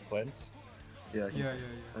a cleanse? Yeah. I can- Yeah.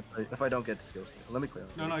 If I don't get skills, let me clear.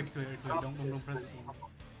 No, clear. Don't press it.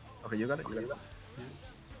 Okay, you got it. You got it. Yeah.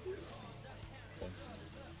 Thanks.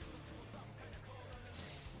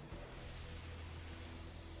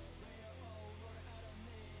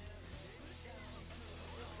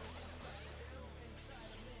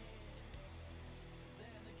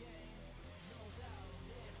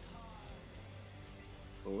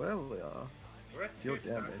 Well, yeah. We're at Deal 2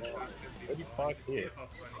 damage. stacks, 35 hits. About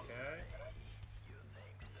 20k.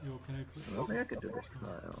 Yo, can I push? I don't think I could do this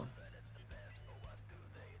now.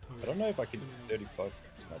 I don't know if I can do 35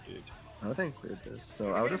 hits, my dude. I don't think I cleared this,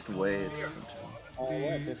 so I'll just wait.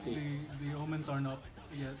 we're at 50. The omens aren't up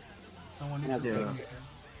yet. Someone needs Yeah. to take them.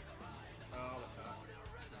 I'll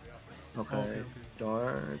attack.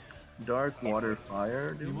 Okay. Dark, water,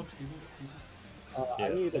 fire. Dude. Debuffs. I Yeah,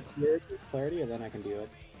 need a six. clear clarity and then I can do it.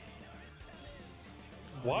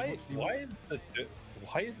 Why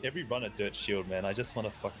is every run a dirt shield, man? I just want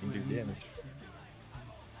to fucking do damage.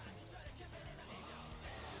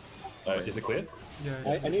 Is it clear?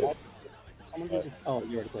 Yeah. I need someone just. Oh,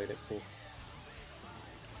 you already cleared it. Cool.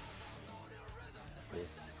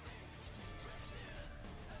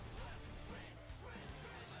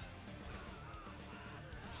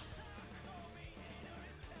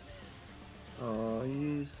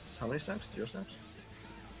 He's how many stacks? 0 stacks?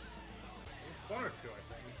 It's 1 or 2, I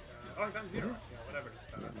think. Oh, he's on 0. Yeah, whatever.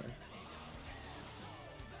 Just, Yeah, nice.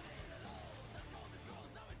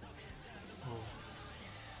 Oh.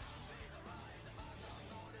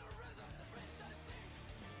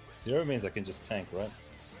 Zero means I can just tank, right?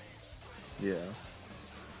 Yeah.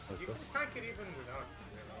 You Okay. can tank it even without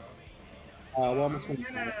 0. We're almost I'm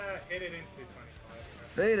finished. gonna hit it into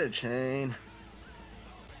 25. Beta chain.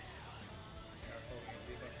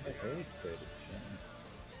 Careful, Hey, cleared it.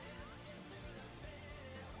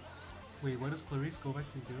 Wait, why does Clarice go back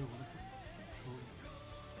to 0? What the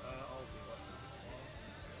fuck? I'll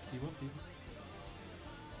do Debuff.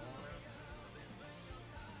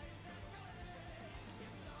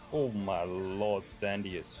 Oh my lord,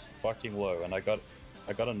 Sandy is fucking low, and I got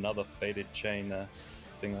another faded chain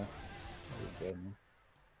thinger.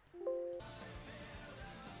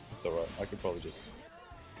 It's alright. I could probably just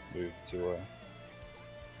move to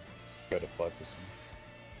go to 5%.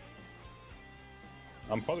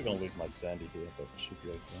 I'm probably gonna lose my Sandy here, but it should be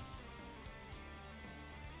okay.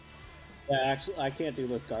 Yeah, actually, I can't do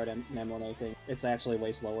this guard and M1 anything. It's actually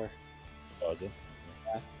way slower. Oh, is it?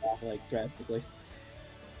 Yeah, like drastically.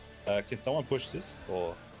 Can someone push this,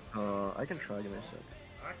 or I can try. Give me a sec.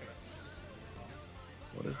 I can.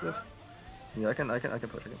 What is this? Yeah, I can push. I can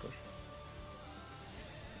push.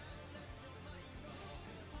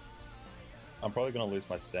 I'm probably gonna lose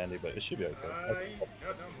my Sandy, but it should be okay. No,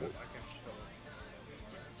 don't move. I can still.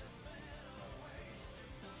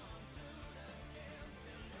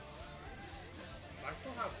 I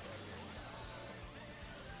still have.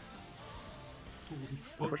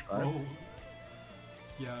 Holy push fuck, five. bro.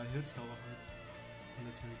 Yeah, it hits hella hard.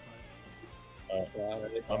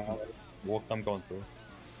 125. I'm going through.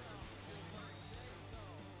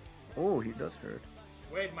 Oh, he does hurt.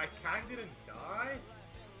 Wait, my cat didn't die?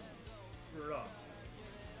 Bruh.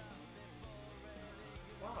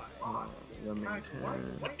 Yummy Why ten. are you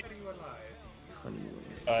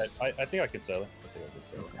alive? I think I can sell it. I think I can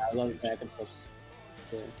sell it. I love back and push.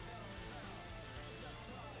 Yeah.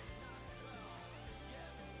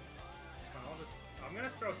 I'm gonna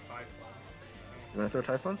throw Typhon. You wanna throw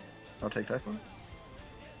Typhon? I'll take Typhon.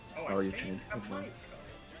 Oh, you changed changed. that Okay. mic.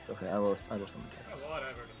 Okay, I will summon Typhon. Oh,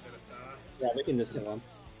 whatever, just hit it. Yeah, we can just kill him.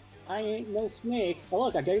 I ain't no snake. Oh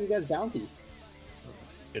look, I gave you guys bounties.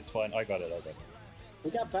 It's fine. I got it. I got it.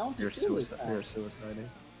 We got bounties You're too this suicide. time. You're suiciding.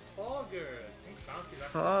 Poggers. I think Bounty's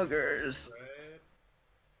actually Poggers.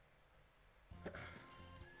 good.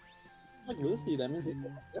 Like Lucy, that means it's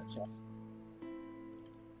a chest. Do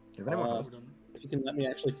you have anyone else? If you can let me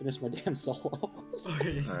actually finish my damn solo.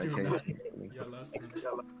 Okay, yes, Alright, do okay. that. Yeah, last one.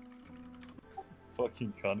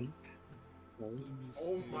 Fucking cunny.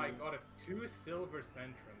 Oh my god, it's 2 silver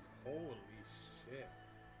centrums. Holy shit.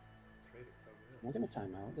 This raid is so Am I good. gonna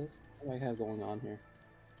time out this? What do I have going on here?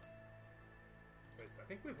 Wait, so I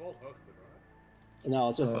think we've all hosted, right? No,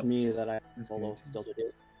 it's just me that I That's solo good. still to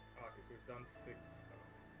do. Oh, because we've done 6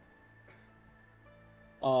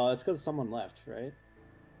 hosts. It's because someone left, right?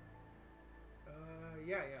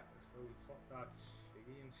 Yeah. So we swapped out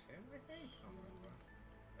Shiggy and Shin, I think? I don't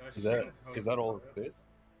remember. Is that all hosted, of this?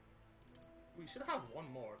 We should have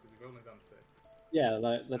one more, because we've only done 6. Yeah,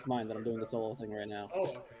 that's mine that I'm doing the solo thing right now. Oh,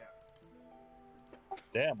 okay, yeah.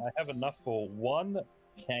 Damn, I have enough for 1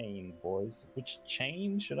 chain, boys. Which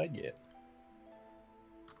chain should I get?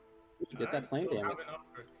 You get that plane We'll damage. have enough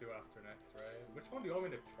for 2 after next, right? Which one do you want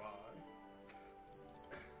me to try?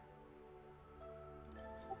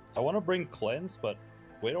 I want to bring cleanse, but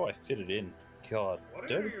where do I fit it in? God, What are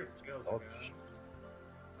dirty. your skills Oh, again?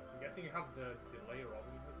 I'm guessing you have the delay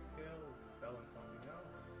Robin Hood skill, spell, and something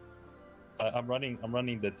else. I'm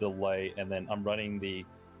running the delay, and then I'm running the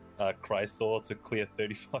Chrysor to clear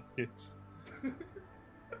 35 hits. I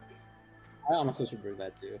honestly should bring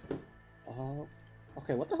that too.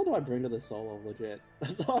 Okay, what the hell do I bring to this solo, legit?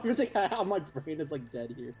 Everything I have on my brain is like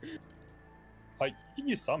dead here. Like, you can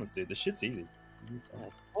use summons, dude. The shit's easy. You can use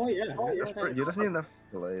summons. Oh yeah, You just need enough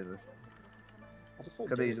delays. I just played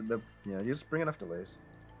Cause Jade. you just bring enough delays.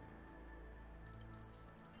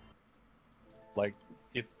 Like,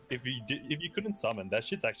 if you couldn't summon, that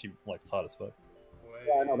shit's actually like hard as fuck.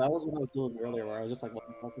 Yeah, I know, that was what I was doing earlier, where I was just like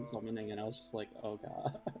fucking summoning, and I was just like, oh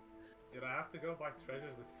god. Did I have to go buy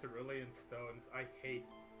treasures with cerulean stones? I fucking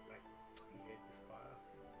hate this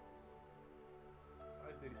class.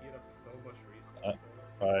 Why does it eat up so much resources?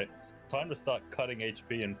 Alright, it's time to start cutting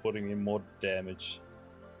HP and putting in more damage.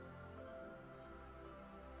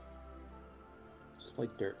 Just play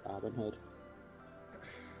Dirt Robin Hood.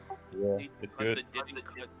 Yeah, it's good.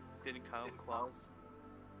 Didn't count clause.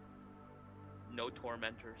 No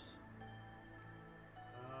tormentors.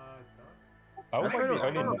 I was like the I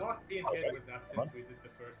only. I'm not being hit with that since we did the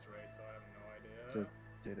first raid, so I have no idea.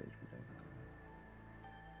 Did HP tank.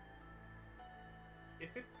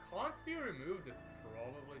 If it can't be removed, it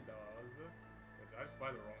probably does. Which I just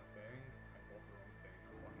buy the wrong thing. I bought the wrong thing.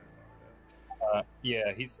 I'm fucking retarded.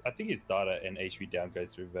 Yeah, I think his data and HP down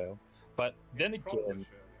goes through Veil. But then Probably again, should, yeah.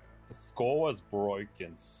 the score was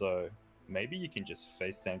broken, so maybe you can just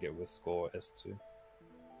face tank it with score S2. What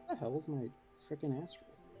the hell was my freaking Astral?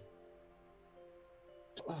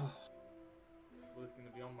 Flu's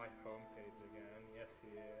gonna be on my homepage again. Yes, he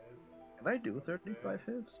is. Can I do 35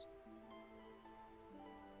 hits?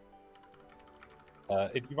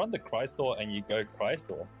 If you run the Chrysor and you go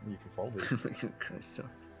Chrysor, you can fold it. Christ, so.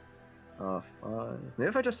 5. Maybe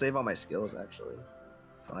if I just save all my skills, actually.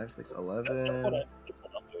 5, 6, 11. That's what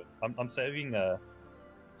I'm doing.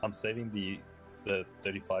 I'm saving the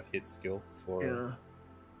 35 hit skill for. Yeah.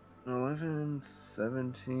 11,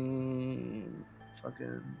 17.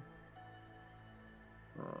 Fucking.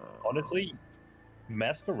 Honestly,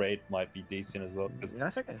 Masquerade might be decent as well. Cause Yeah, I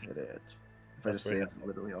think I hit it. If I just Masquerade saved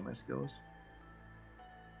literally all my skills.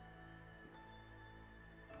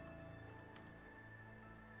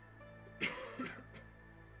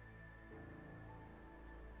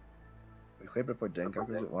 We played before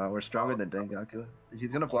Dengaku. Wow, we're stronger than Dengaku.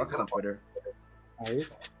 He's gonna block us on Twitter. Are you?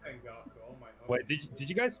 Thank God, oh my Wait, did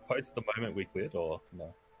you guys post the moment we cleared or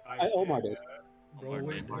no? I Omar did. Bro,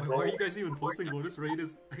 wait, why are you guys even posting about this raid?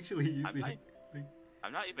 Is actually easy.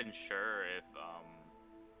 I'm not even sure if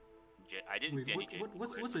I didn't Wait, see any JP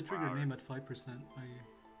what's cleared the so trigger far. name at 5%?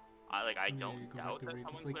 I Let me don't go doubt back to that raid.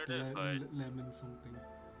 someone It's like cleared it, but lemon something.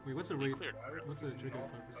 Wait, what's a they raid? cleared. What's the trigger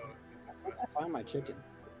at 5%? I find my chicken.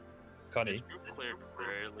 Connie, This group cleared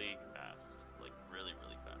really fast, like really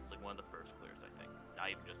fast. Like one of the first clears, I think. Not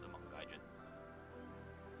even just among Gaijins.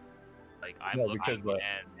 Like I'm Yeah, looking, because,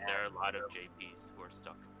 and there are a lot of JPs who are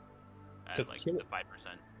stuck. at 'Cause like Killer- the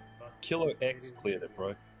 5%. Kilo X cleared it,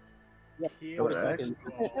 bro. Kilo 40 seconds.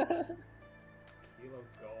 God. Kilo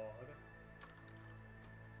God.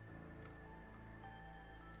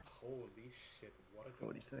 Holy shit, what a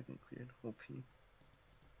god. 40-second cleared. OP.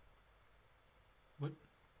 What?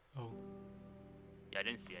 Oh. Yeah, I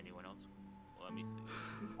didn't see anyone else. Well, let me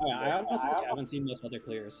see. I honestly haven't seen much other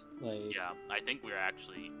clears. Like, Yeah, I think we're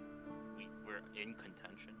actually we're in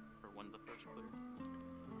contention for one of the first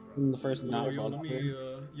clears. in the first Yo, not yo, bug let me, clears.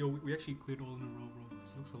 yo, we actually cleared all in a row, bro.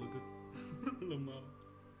 This looks hella good. Lamau.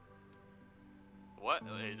 What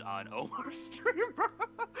is on Omar's stream, bro?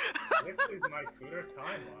 This is my Twitter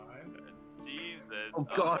timeline. Jesus. Oh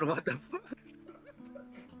god, what the fuck?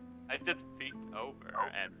 I just peeked over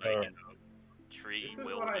and like you know, tree This is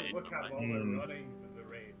will what I in look the at mic. while we're running the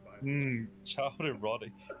raid, by the way. Child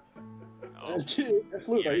erotic. Oh,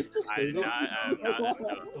 Flute, are you yes, still streaming? I'm Yeah,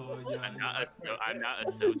 I'm not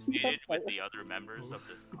associated with the other members of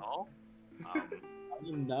this call.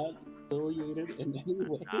 I'm not affiliated in any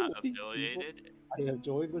way. Not affiliated. I am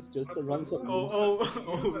joined this just to run some. Oh,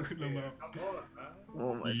 Look Lamau. here, come on, man.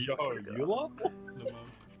 Oh my Yo, god. you lot? Lamau.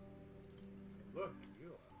 Look,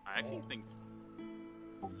 you. I actually think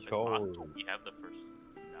like, Yo. we have the first.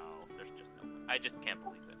 No, there's just no. I just can't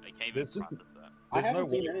believe it. I can't even There's just- process that. I There's haven't no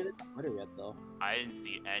seen way. anything on Twitter yet, though. I didn't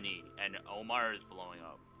see any, and Omar is blowing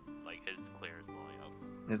up. Like his clear is blowing up.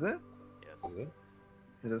 Is it? Yes. Is it?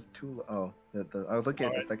 It has two. Oh, I was looking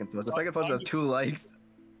at Alright. the second post. The second post has 2 likes.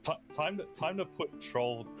 Time to put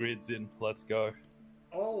troll grids in. Let's go.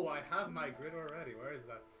 Oh, I have my grid already. Where is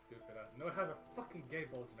that stupid ass? No, it has a fucking gay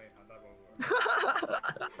bulge main hand. That won't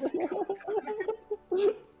work.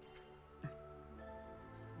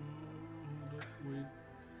 Wait,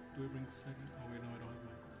 do I bring second? Oh wait, no, I don't have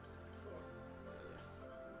my.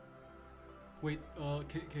 Wait,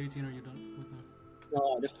 K18, are you done with that?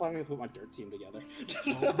 No, I just finally put my dirt team together.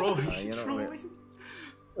 Oh, bro, you you know, trolling?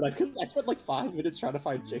 But I spent like 5 minutes trying to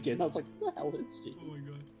find chicken. I was like, what the hell is she? Oh my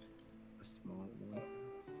god. A small one.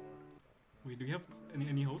 Wait, do you have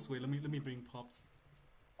any hosts? Wait, let me bring Pops.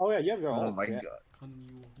 Oh yeah, you have your Oh own. my yeah. god. Can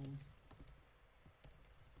you host?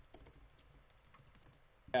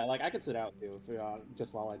 Yeah, like I could sit out too, if,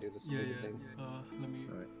 just while I do this Yeah, stupid yeah. thing. Let me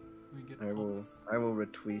Alright. get I will Pops.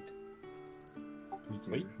 retweet.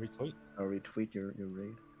 Retweet. I'll retweet your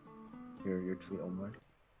raid. Your tweet, Omar.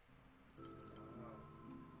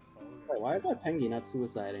 Wait, why is my penguin not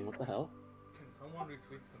suiciding? What the hell? Can someone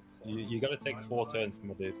retweet some? You gotta take 4 turns,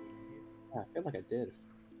 my dude. Yeah, I feel like I did.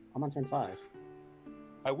 I'm on turn 5.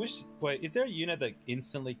 I wish. Wait, is there a unit that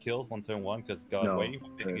instantly kills on turn 1? Because God, No, waiting for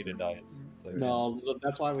there Pinky to isn't. die is so. No,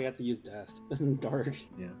 that's why we had to use death. Dark.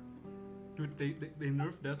 Yeah. Dude, they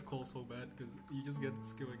nerf Death Call so bad because you just get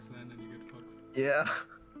skill extend and you get fucked. Yeah.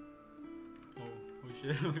 Oh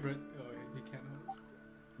shit, right? Oh, he can't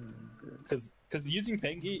host. Because using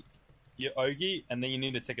Pengi, you Ogi, and then you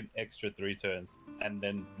need to take an extra 3 turns, and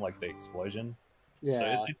then like the explosion. Yeah.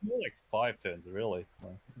 So it's more like 5 turns, really.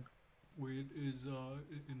 Like, Wait, is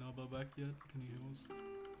Inaba back yet? Can he host?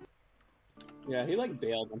 Yeah, he like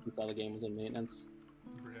bailed once he saw the game was in maintenance.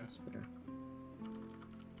 Yeah.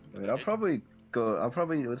 I mean, I'll probably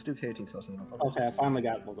let's do K18 first and then I'll probably Okay, I finally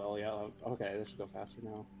got Belial. Yeah, okay, this should go faster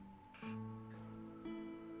now.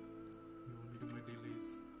 You want me to do my dailies?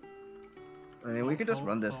 I mean, we could just How-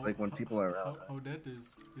 run this how- like when how- people are around. How dead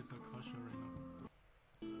is Akasha right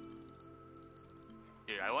now?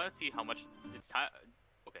 Dude, I want to see how much it's time.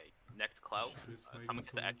 Okay, next cloud. She's hiding Someone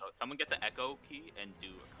get the so echo. Someone get the echo key and do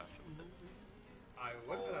Akasha with it. I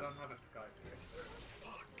would, but I don't have a Skype piercer.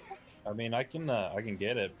 I mean, I can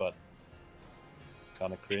get it, but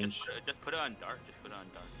kind of cringe. Just put it on dark. Just put it on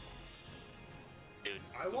dark. Dude,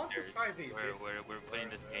 I want to there's- try the. we're putting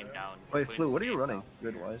this game down. Wait, We're Flu, putting what are this you game running? down.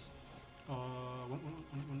 Grid wise?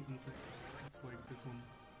 One sec. It's like this one.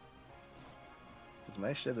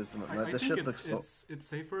 My shit is I this think shit looks so. it's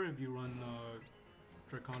safer if you run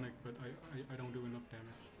Draconic, but I don't do enough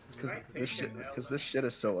damage. Because this shit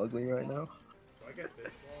is so ugly right now. Do I get this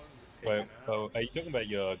one? Just Wait, take it out. oh, are you talking about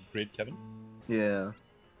your grid, Kevin? Yeah.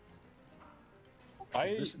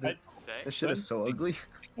 This Okay. This shit is so ugly.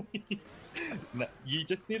 No, you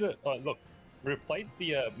just need to look. Replace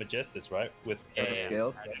the Majestus, right, with As the Yeah.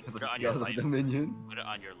 scales. Put Because it the on your scales of light. Dominion. Put it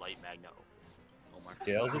on your light magno. Omar.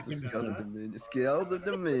 scales of Nice. Scales Dominion. of Dominion. Scales of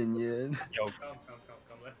Dominion. Yo, Come.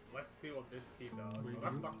 Let's see what this key does. Wait, Well,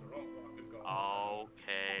 that's you- not the wrong one. Good God.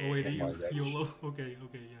 Okay. Oh wait, Oh you my gosh. YOLO? Okay,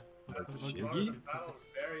 yeah. Like, Okay, Shiggy? okay. Battle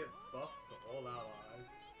various buffs to all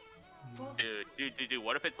allies. Dude.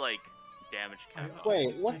 What if it's like damage cap?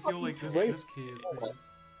 Wait, what I feel the like this raid? key is pretty.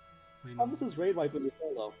 Wait, How no. does this raid wipe when you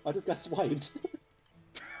solo? I just got swiped.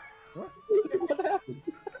 What happened?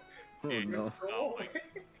 Oh Dude, no. Oh,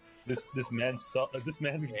 This man's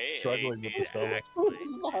struggling with the solo. This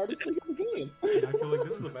is the hardest thing in the game. Yeah, I feel like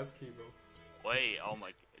this is the best key, bro. wait, oh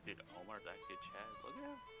my, dude, Omar, that kid Chad, look at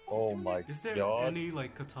him. Oh my Is there god. any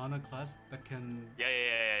like katana class that can Yeah.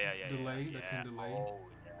 delay? That can delay? Oh,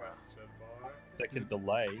 yeah. Question mark. That can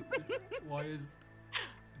delay. Why is?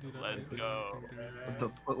 Dude, Let's I go. don't think there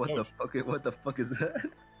is What the fuck is that?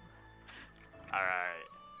 Alright,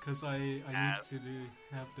 Because I need to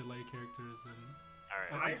have delay characters and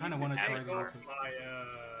alright. I kinda wanna try the Igor, Opus.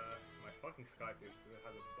 my fucking Skype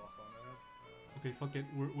has a buff on it. okay, fuck it.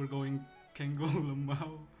 We're going Kengo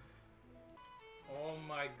Lamau. Oh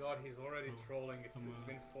my god, he's already Oh, trolling. It's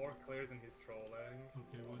been 4 clears and he's trolling.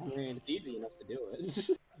 Okay, I what? mean, it's easy enough to do it.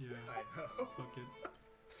 Yeah, I know. fuck it.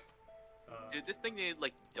 Dude, this thing needed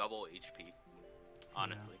like double HP.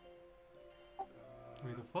 Honestly.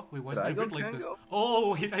 Wait, the fuck? Wait, why is Did I my go grid like this? Kengo?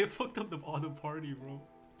 Oh, wait, I fucked up the other party, bro.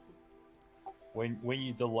 When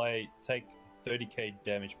you delay, take 30k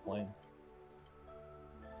damage plane.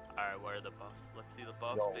 Alright, where are the buffs? Let's see the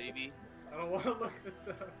buffs, Yo. baby. I don't want to look at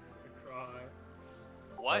them. I cry.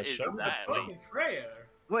 What is show me the that? buff. Fucking Freya!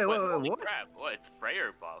 Wait, Holy what? crap, what? It's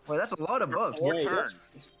Freyr buffs. Wait, that's a lot of buffs. Four Wait, turns.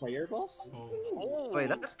 it's player buffs? Oh, Oh. Wait,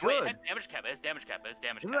 that's Wait, it good. has damage cap, it has damage cap, it has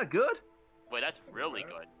damage Isn't cap. that good? Wait, that's really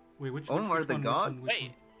good. wait, which Omar which the one, God? Which one, which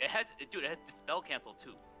Wait, it has, dude, it has dispel cancel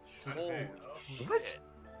too. one? Holy Shit. What? shit.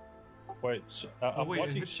 Wait, Oh I'm wait, it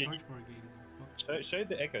watching hit Shiggy. charge bar again. Fuck. Show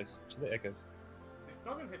the echoes. Show the echoes. This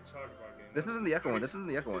doesn't hit charge bar game. This isn't the echo one. This isn't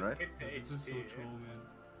the echo one, right? Hit to This is so HP. troll, man.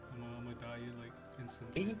 I'm gonna die like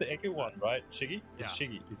instantly. This is the echo one, right? Shiggy? Yeah. It's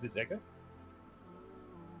Shiggy. Is this echoes?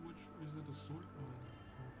 Which is it? A sword?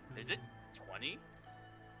 Oh, Is it 20?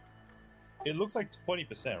 It looks like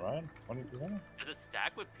 20%, right? 20%? Does it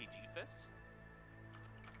stack with PG Fist?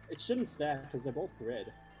 It shouldn't stack because they're both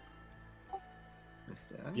grid.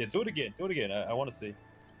 Yeah, do it again. Do it again. I want to see.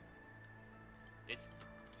 It's,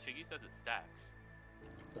 Shiggy says it stacks.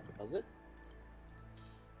 Does it?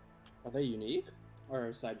 Are they unique?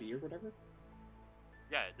 Or side B or whatever?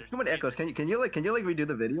 Yeah, there's Too many echoes. Can you redo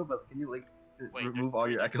the video? But can you like Wait, remove all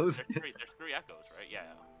your echoes? There's 3 echoes, right? Yeah.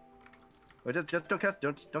 Wait, just don't cast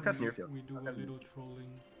near field. We do a little trolling.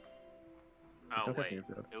 Oh Don't cast wait, near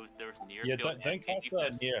field. there was near Yeah, field don't and cast PG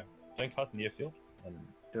Fist. near. Don't cast near field. And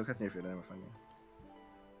Don't cast near field. I'm fine.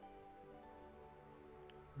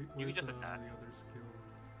 Where's just the attack. other skill?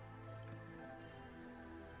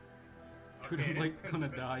 Okay, Dude, I'm this like can gonna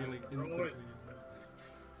fit. die like They're always- instantly.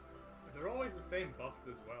 They're always the same buffs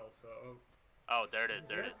as well, so... Oh, there it is,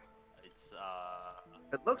 there it is. It's,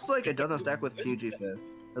 It looks like it doesn't stack with PG fifth.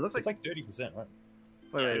 It looks it's like. like 30%, right?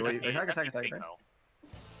 Wait. that's Attack. big, though.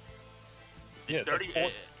 Yeah, it's 30,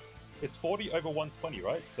 like it's 40 over 120,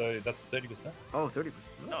 right? So that's 30%. Oh, 30%.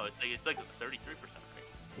 no, it's like 33%, right?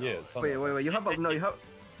 Yeah, it's Wait. You have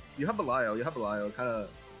Belial. You have Belial. Kind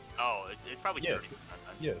of. Oh, it's probably 30%. Yes. Then.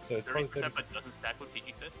 Yeah, so it's probably 30%, 30%. but doesn't stack with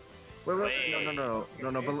PG Fist? Wait. No.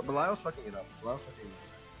 Belial's fucking it up. Belial's fucking it up.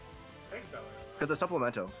 I think so. Cause the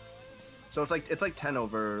supplemental. So it's like 10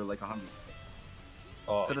 over like 100.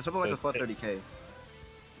 Oh, Cause the supplemental's plus 10 30k.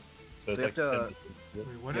 So it's you like have to- 10%. Wait,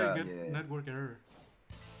 why did Yeah, I get yeah. network error?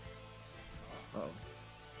 Oh.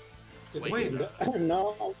 Wait.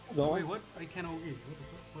 No, go Wait, on. what? I can't OE. What the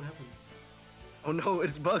fuck? What happened? Oh no,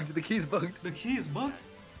 it's bugged. The key's bugged. The key is bugged.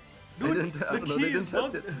 They Dude, didn't- I the don't know, key they is didn't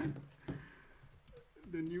bugged. test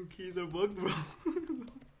The new keys are bugged, bro.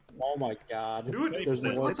 Oh my god. Dude, There's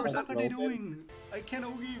Wait, no what the way fuck to are they know. doing? I can't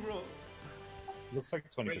OE, bro. Looks like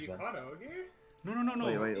Wait, 20%. you can't Ogi?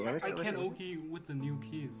 No. Wait, let me see, I let me can't see. OE with the new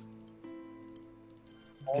keys.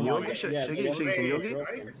 Can you Oh Ogi? my- Shiggy, yeah, Shiggy, can you wait, Ogi? wait.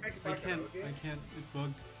 I need to check if I I can can't. Ogi. I can't. It's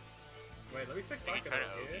bugged. Wait, let me check if I You can try to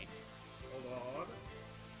Ogi. OG. Hold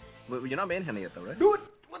on. Wait, you're not manhandling it though, right? Dude,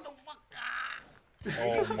 what the fuck?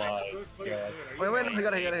 Oh my Flute, god. Wait, are you I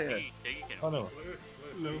got it. Shiggy can Oh no. Flute,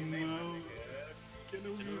 Low are you mo. manhandling it? Can't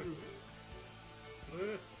OE, bro.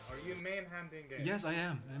 Flute, are you manhandling it? Yes, I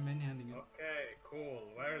am. I'm manhandling it. Okay, cool.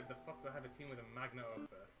 Where the fuck do I have a team with a Magna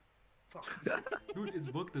Opus? Fuck. Dude, it's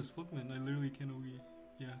bugged as fuck, man. I literally can't OE.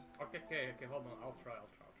 Yeah. Okay, hold on. I'll try.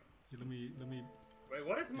 Yeah, let me. Wait,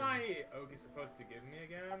 what is my Ogi supposed to give me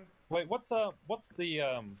again? Wait, what's the buffs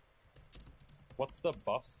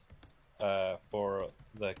for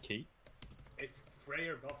the key? It's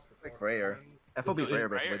Freyr buffs for Like 4 Freyr. turns. FOB It's Freyr Freyr,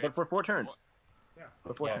 basically, but it's for 4 turns. Yeah.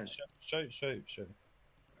 For 4 Yeah, turns. show.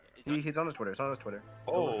 He's on his Twitter. It's on his Twitter.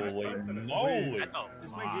 Holy moly! Oh,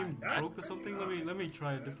 Is my game That's broke or something? Let me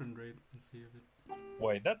try a different raid and see if it.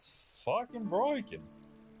 Wait, that's fucking broken.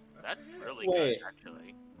 that's really Wait. good,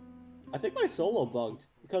 actually. I think my solo bugged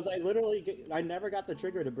because I never got the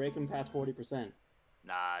trigger to break him past 40%.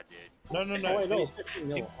 Nah, dude. No, no, no. Oh, I know, it's 15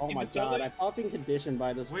 mil. Oh in my the solo- god, I'm fucking conditioned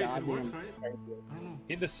by this Wait, it goddamn... works, right? I don't know.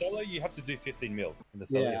 In the solo, you have to do 15 mil. In the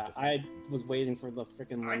solo, you Yeah, have to- I was waiting for the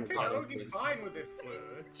freaking I limit. can button. only fine with it,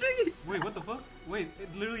 Flirt. Wait, what the fuck? Wait,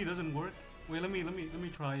 it literally doesn't work. Wait, let me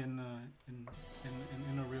try in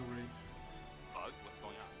a real raid. Bug? What's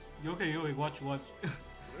going on? Okay, watch. Flirt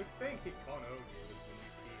think he can't OG with the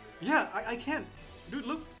new key. Yeah, I can't. Dude,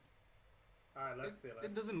 look. Alright, let's see.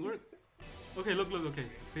 It doesn't work. Okay, look. Okay,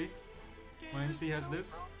 see? My MC has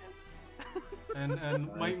this. And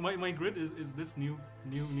my grid is this new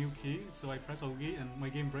key, so I press OG and my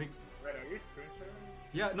game breaks. Wait, are you screen sharing?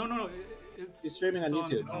 Yeah, no, it's He's streaming on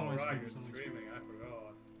YouTube. It's on my Oh, stream. right, It's you're on my stream. streaming. I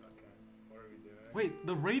forgot. Okay, what are we doing? Wait,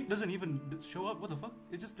 the raid doesn't even show up. What the fuck?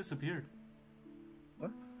 It just disappeared.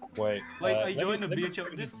 Wait. Like I let me- joined the let me BHL.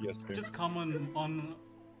 put this to your stream. Just come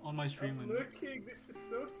on my stream I'm and looking. This is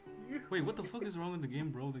so stupid. wait. What the fuck is wrong with the game,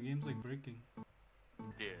 bro? The game's like breaking.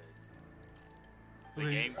 Dude. The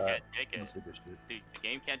Okay. game can't take Let me it. see this shit. Dude, the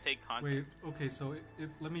game can't take content. Wait. Okay. So if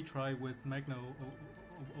let me try with Magna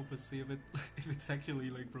Opus, see if if it's actually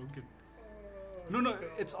like broken. No,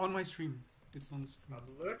 it's on my stream. It's on the stream. I'm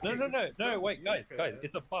looking. No, This is so wait, guys, stupid.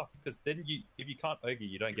 it's a buff, because then if you can't Ogi,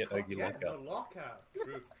 you don't get Can't Ogi get lockout. the lockout.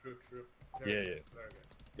 True. Yeah, Very yeah. good, very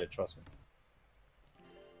good. Yeah, trust me.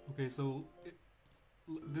 Okay, so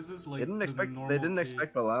this is like They didn't the expect. normal They didn't key.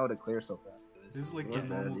 expect Belial to clear so fast. Dude. This is like They the weren't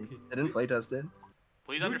normal ready. key. They didn't play test it.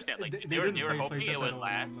 Please Dude, understand, like they they were didn't hoping play it test would at all,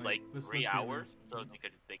 last like, like let's 3 get it. hours so they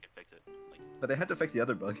could fix it. Like, But they had to fix the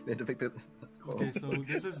other bug. They had to fix it. That's cool. Okay, so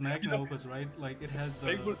this is Magna Opus, right? Like it has the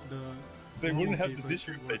They would- They normal wouldn't have key, this so it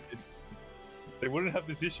issue should if they work. did. They wouldn't have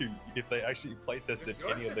this issue if they actually play tested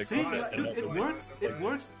any of their See, content. like, and it not- works. It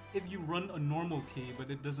works if you run a normal key, but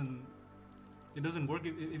it doesn't. It doesn't work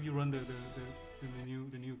if you run the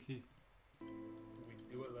new key. We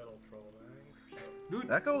do a little trolling. Dude,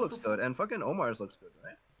 Echo what looks the good, and fucking Omar's looks good,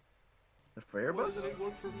 right? The Freyr Why bug? doesn't it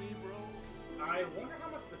work for me, bro? I wonder how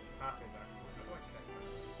much the cap is actually. How do I check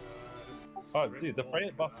that? Just Oh, strip dude, the all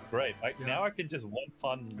Freya buff's that. great. Yeah. Now I can just one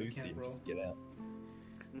pun Lucy can't, and bro. just get out.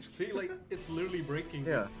 See, like it's literally breaking.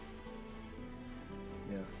 Yeah.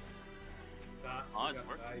 Yeah. Sass, Oh, it's yes,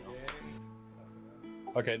 working I now.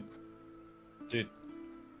 guess. Okay, dude.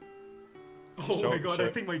 Oh Show- my god, I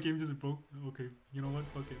show- think my game just broke. Okay, you know what?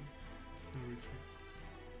 Fuck it. Just gonna retreat.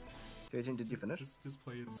 Cajun, did you finish? Just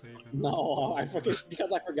play it safe. And... No, I forget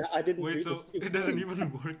because I forgot. I didn't Wait, read so the stupid it doesn't thing.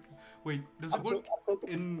 even work. Wait, does it I'm so- work I'm so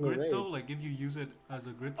in confused grid already. though? Like if you use it as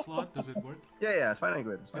a grid slot, does it work? Yeah, it's fine on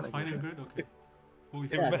grid. It's fine in grid. Okay. Holy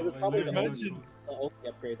Yeah, fuck! 'cause it's I probably literally the know The ulti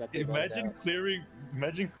upgrade that they brought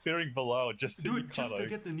Imagine out. clearing Belial just so you Dude, can't just to Ogi.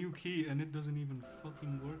 get the new key and it doesn't even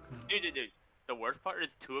fucking work, man. dude. The worst part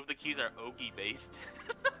is 2 of the keys are Ogi based.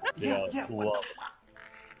 Yeah. What love.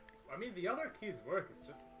 I mean, the other keys work. It's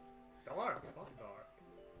just dark. Fuck dark.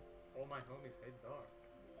 All my homies hate dark.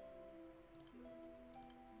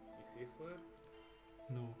 You see, Flip?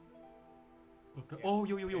 No. Oh,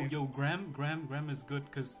 yo, Gram is good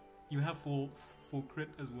because you have full crit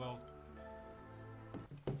as well.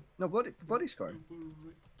 No, bloody scar.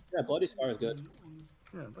 Yeah, Bloody Scar is good.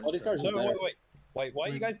 Yeah, Bloody Scar is No, just better. wait, why are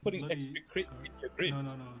you guys putting Bloody extra crit Scar. in your grid?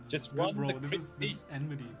 No. Just It's good, run bro. the This crit is key.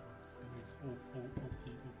 enmity. It's OP.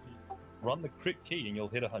 Run the crit key and you'll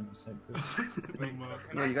hit 100% crit. Wait, No, so uh,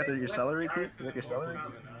 can No, I you got take your less celery key? garrison You got your and more celery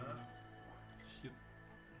key? stamina? Shit.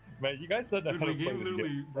 Man, you guys don't know Dude, how my to play game this literally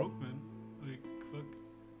game. broke, man. Like, fuck.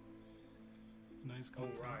 Nice Oh,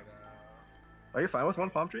 content. right. Are you fine with one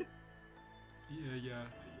palm tree? Yeah.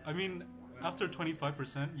 I mean, after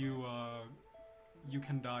 25%, you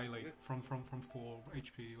can die like from full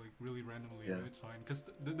HP like really randomly. Yeah. Right? It's fine because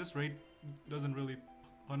this raid doesn't really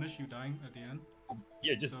punish you dying at the end.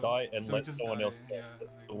 Yeah, just So- die and so let just someone die, else go. yeah,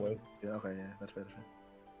 That's like, the way. Yeah, okay, yeah, that's fair.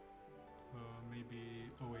 Maybe.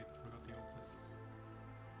 Oh wait, forgot the opus.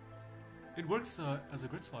 It works as a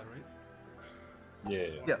grid slot, right? Yeah.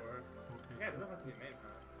 Yeah. Okay. Yeah, it doesn't have to be main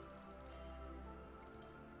hack.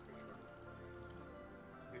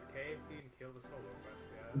 Did K18 kill the solo quest,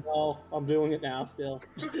 yeah? No, I'm doing it now still.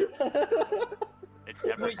 It's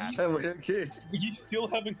never Wait, happened. Okay. You still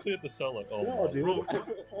haven't cleared the solo. Oh, No, my. dude. Bro,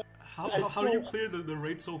 how I'm do you so- clear the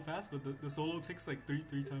raid so fast, but the solo takes like three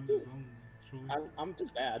times its own? Surely. I'm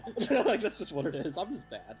just bad. Like that's just what it is. I'm just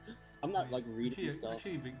bad. I'm not like reading stuff.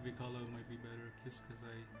 Actually, Vicala might be better just because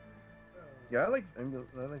I Yeah, I like Vicala. can do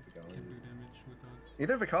damage without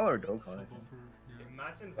Either Vicala or the Dokkan. buffer. Yeah.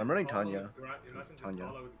 Imagine I'm running Vicala Tanya. with imagine Tanya.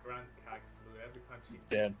 Vicala with Grand Cag Flu every time she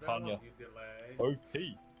Damn, spells, Tanya. you delay.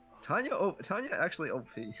 OP. Tanya actually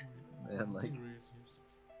OP. Man, like, Raise use.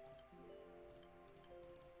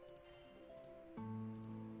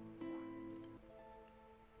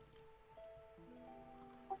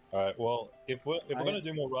 Alright, well, if we're gonna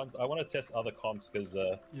do more runs, I want to test other comps because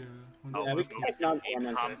Yeah. Oh, Yeah, we we can got test non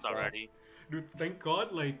 8 comps already. Dude, thank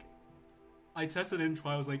God, like, I tested in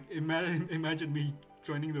trials, like, imagine me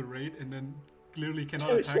joining the raid and then clearly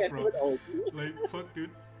cannot attack, bro. Like, fuck, dude.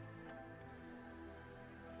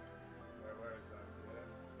 Where is that?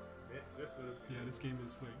 Yeah. This would. Yeah, this game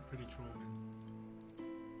is, like, pretty troll, man.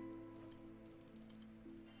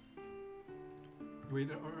 Wait,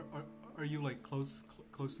 are you, like, close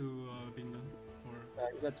to being done? Or...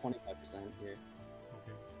 He's at 25% here.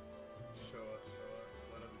 Okay. Show us.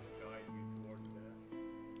 Let us guide you towards that.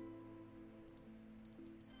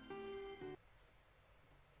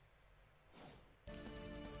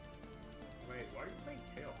 Wait, why are you playing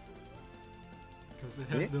Chaos Duel? Because it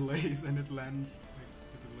has delays and it lands, like,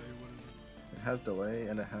 the delay, whatever. It has delay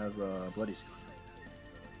and it has bloody skill.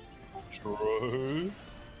 True.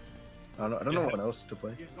 I don't know what else to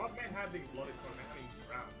play. He's not man-handling bloody sword, man-handling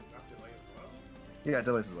ground. Is that delay as well? Yeah,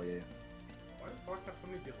 delays is like yeah. Why the fuck have so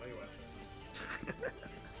many delay weapons?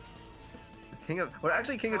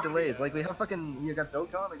 King of delays. Like we have fucking you got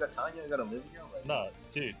Dokkan, we got Tanya, we got Olivia. Like, Nah,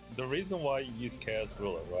 dude, the reason why you use Chaos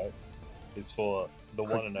Ruler, right, is for the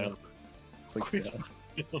one and only. Quick down.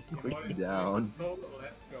 Quick down. So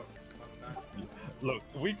let's go. Come back. Look,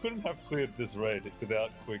 we couldn't have cleared this raid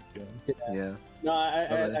without quick gun. Yeah. No,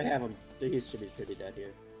 I have him. He should be pretty dead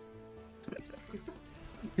here.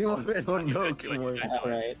 He won't no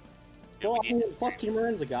Alright. Well, I mean, plus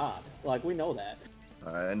Kimaran's a god. Like, we know that.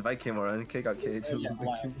 Alright, invite Kimaran, kick out Cage.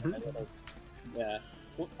 Yeah.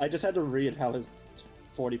 Well, I just had to read how his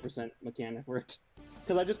 40% mechanic worked.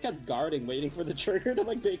 Because I just kept guarding, waiting for the trigger to,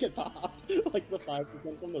 like, make it pop. Like, the 5%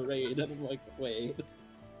 from the raid, and I'm like, wait.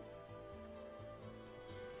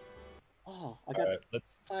 Oh, I got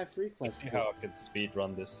let's 5 free let's quests. see how I can speed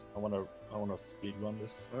run this. I wanna speed run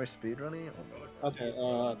this. Are we speedrunning? Okay,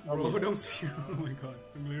 Bro, don't speed. Oh my god.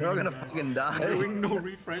 I'm We're all gonna fucking die. I'm doing no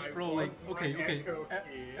refresh, bro. Like, okay. Echo key.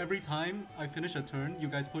 Every time I finish a turn, you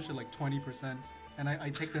guys push it like 20%, and I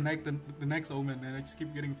take the next omen, and I just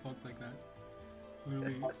keep getting fucked like that.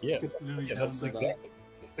 Literally, Yeah, literally yeah, down that's bad.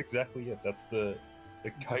 exactly it. That's the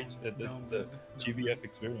kite, Down the bad. GBF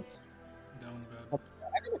experience. Down bad.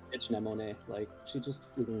 I got a bitch Nemone. Like, she just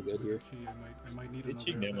doing good here. Actually, I might need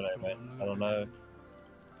Bitchy another Nemone, festival. man. I don't know.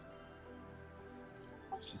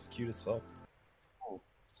 She's cute as fuck.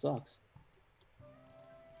 Sucks.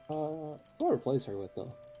 Who replace her with,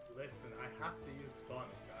 though? Listen, I have to use fun.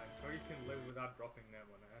 I'm sure you can live without dropping them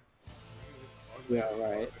on it. Yeah,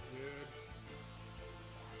 right.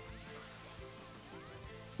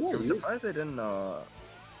 Yeah, I'm use- surprised they didn't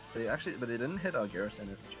they didn't hit Garrison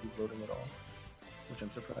as the cheap loading at all. Which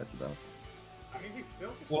I'm surprised about. I mean, he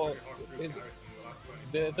still gets Well, really hard to it- Garrison in the last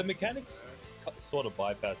 20 The mechanics sort of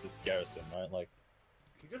bypasses Garrison, right? Like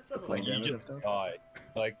He just doesn't Like like you damage and just stuff? die.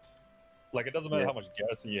 Like it doesn't matter Yeah. how much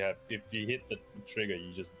Garrison you have. If you hit the trigger,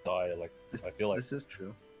 you just die. Like I feel like This is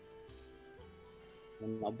true.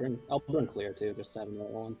 And I'll bring clear too, just to have another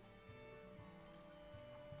one.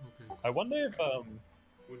 Okay. I wonder if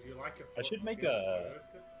Would you like a I should full make skill a-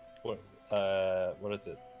 what is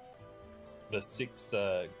it? The 6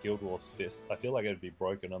 Guild Wars Fist. I feel like it'd be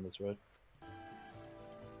broken on this road.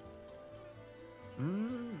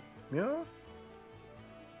 Yeah.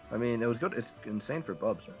 I mean, it was good. It's insane for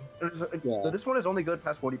Bubs, right? Yeah. This one is only good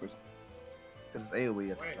past 40%. Because it's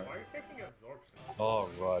AoE at the Wait, start. why are you taking absorption? Oh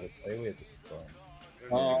right, it's AoE at the start. Is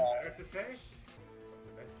there anything better to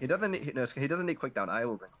take? He doesn't need quick down. I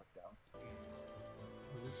will bring quick down.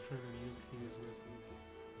 Let's try the new keys with.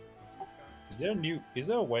 Is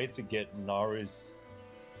there a way to get Naru's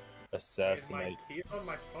My assassinate? keys on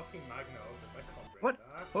my fucking Magna Opus, I can't bring What?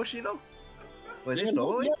 that. Hoshino? Was he Yeah,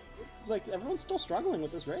 soloing? yeah, like, everyone's still struggling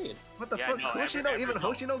with this raid. What the Yeah, fuck? no, Hoshino? Even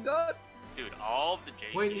Hoshino God? Dude, all of the J.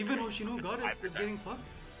 Wait, even Hoshino God is 5%. getting fucked.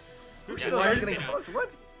 Yeah, Hoshino why God's is getting it- fucked.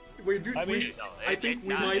 What? Wait, dude, I mean, wait. I think we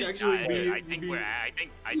might actually be I think be I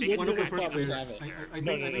think one of the it's first probably players. have it. I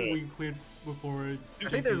No, think no. we cleared before. I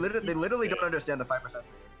think they literally don't understand the 5%.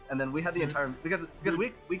 And then we had the entire because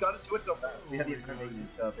we got into it so fast. We had the entire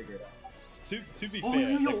days to figure it out. To be Oh,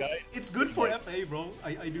 fair, yo, the guy. it's good for FA, bro.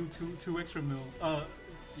 I do two extra mil.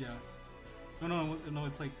 Yeah. No,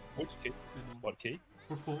 it's like Which key? What key?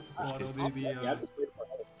 for full auto Yeah, just wait for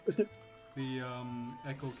it. the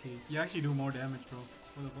echo key. You actually do more damage, bro.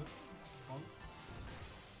 What the fuck?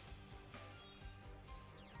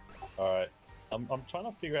 All right. I'm trying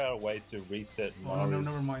to figure out a way to reset Oh no, Naru's.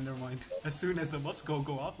 never mind. As soon as the buffs go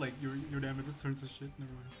off, like your damage just turns to shit.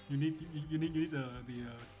 Never mind. You need the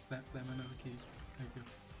stamina key. Thank you.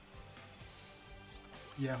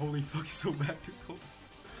 Yeah, holy fuck, it's so bad.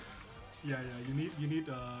 Yeah, you need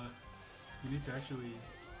to actually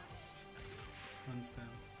understand.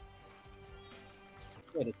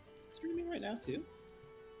 Wait, it's streaming right now too?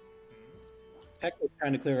 Heck, it's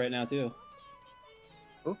kind of clear right now too.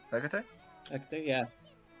 Oh, Hecate? Hecate, yeah.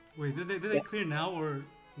 Wait, did they clear now or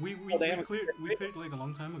we they haven't cleared like a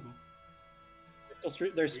long time ago?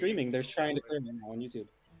 They're streaming. They're trying to clear it now on YouTube.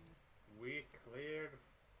 We cleared.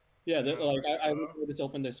 Yeah, An hour I ago. just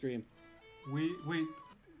opened their stream. We We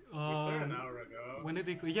cleared an hour ago. when did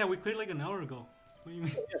they clear? Yeah, we cleared like an hour ago. What do you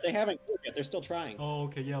mean? Yeah, they haven't cleared yet. They're still trying. Oh,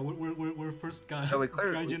 okay, yeah, we're first guy. Yeah, we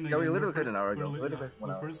cleared. Gaijin Yeah, we again. literally We're cleared an hour ago. we're Literally 1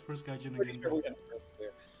 we're hour. first Gaijin Pretty again. sure we got it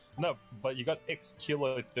clear. No, but you got X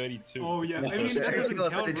Kilo 32. Oh yeah, I Yeah. mean that Yeah, doesn't Kilo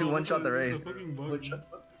count, 32 bro. one-shot the That's a raid. fucking bug.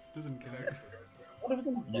 Doesn't count. What was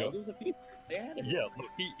in the Yeah. It was a few. They had it. Yeah, look,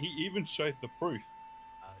 he even showed the proof.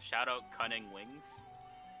 Shout out Cunning Wings.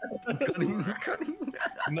 Cutting.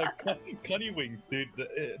 No, Cunny Wings, dude.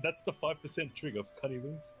 That's the 5% trick of Cunny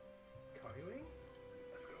Wings. Cunny wings?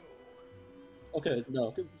 Let's go. Okay,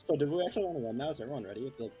 no. So, do we actually want to run now? Is everyone ready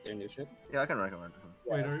with their new ship? Yeah, I can recommend him.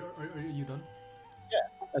 Wait, are you done?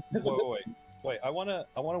 Wait. I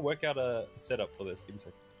wanna work out a setup for this. Give me a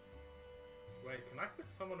sec. Wait, can I put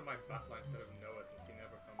someone in my backline instead of Noah since he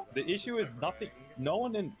never comes out? The issue is Never nothing.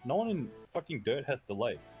 ring? No one in fucking dirt has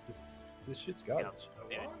delay. This shit's garbage.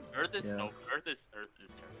 Dude, What? Earth is Yeah. Earth is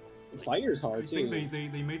terrible. Fire's I hard think too. they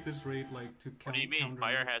made this raid like to count. What do you mean?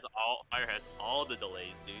 Fire has all the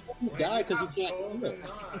delays, dude. You die because you have can't golden do it.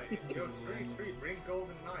 knights. Go 3-3, bring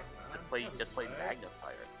golden knights, man. Just play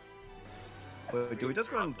Magnifier. Wait, do we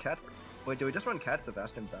just run cats? Wait, do we just run cats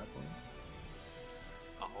Sebastian backline?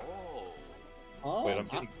 Oh. Oh, Wait, I'm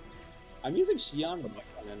getting. I'm using Xian with my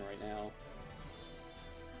front end right now.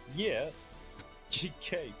 Yeah.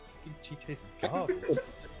 GK. Fucking GK's garbage.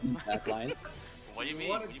 Backline. What do you mean?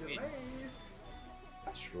 What What a do you mean?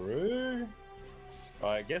 delays. True.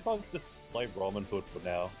 I guess I'll just play Robin Hood for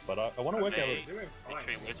now. But I want to work out. Hey, Doing Hey, fine.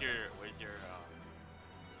 Trey, where's your Where's your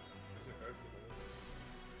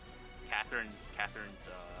Catherine's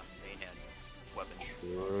main hand weapon?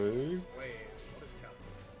 True. Wait, what is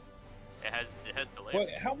Captain? It has delay. Wait,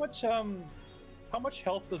 how much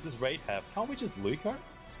health does this raid have? Can't we just loot her?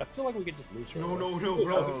 I feel like we could just loot her. No,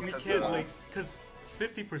 bro. Oh, We that's can't bad. like because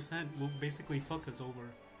 50% will basically fuck us over.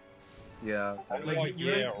 Yeah. Like Oh, you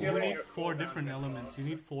yeah, need right. 4 different elements. You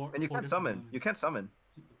need four. And you four can't different summon. elements. You can't summon.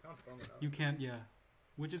 You can't summon them. You can't. Yeah.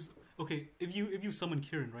 Which is okay. If you summon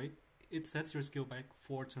Kirin, right? It sets your skill back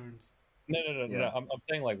 4 turns. No. Yeah. I'm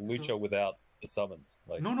saying like Lucha So- without the summons.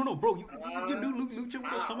 Like No, bro. You do Lucha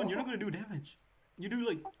with a summon. You're not gonna do damage. You do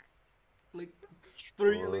like 3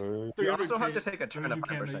 True. You also 300K. have to take a turn I mean, at you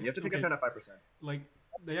can't, 5%. like- You have to take a okay. turn at 5%. Like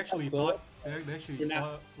they actually Well, thought you're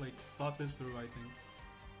not- thought this through. I think.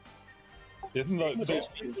 Isn't that But just,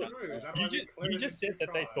 True, that's why we you cleared just it said that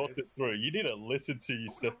they thought tries. this through. You need to listen to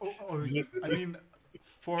yourself. I mean,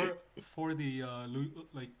 for the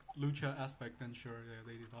Lucha aspect, then sure, yeah,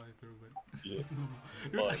 they thought it through. But Yeah.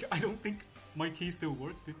 Dude, like, I don't think my key still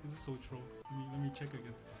worked. Dude, this is so troll. Let me check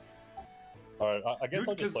again. Alright, I guess Dude,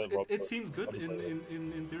 I'll just because play Rob. it seems good I'll just play Rob.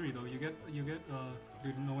 in theory though. You get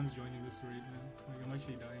dude, no one's joining this raid, man. Like, I'm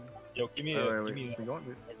actually dying. Yo, give me Wait, a we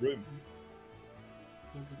going?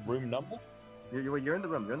 room number. You're in the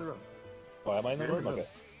room. You're in the room. Oh, am I in the You're in room? the Okay.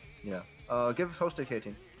 Yeah. Give host to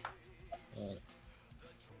K-Team. Alright.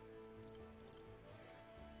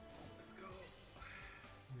 Let's go.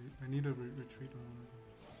 Wait, I need a retreat on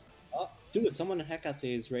one of them. Dude, someone in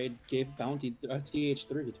Hecate's raid gave bounty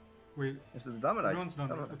TH3. Wait, This is Dominite. everyone's done.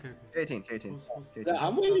 Dominite. Okay. K-Team. K-Team. Host- K-Team. Yeah,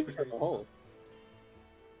 I'm That's waiting the for case. the whole.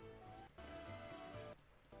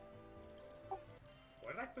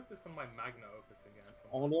 Why did I put this on my Magna Opus again?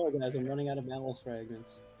 Oh no, guys, I'm running out of malice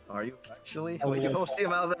fragments. Are you actually? Oh, Wait, you yeah. host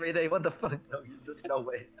team out every day. What the fuck? No, there's no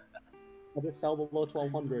way. I just fell below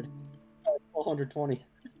 1200. 1220.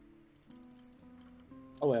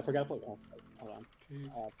 Oh wait, I forgot to put. Oh, hold on. Okay.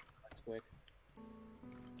 That's quick.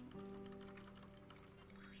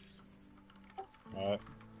 Alright.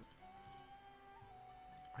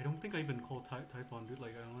 I don't think I even call Typhon, dude.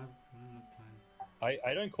 Like I don't have enough time.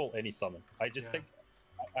 I don't call any summon. I just Yeah. think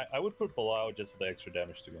I would put Belial just for the extra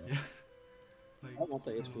damage to be honest. Yeah. Like, I want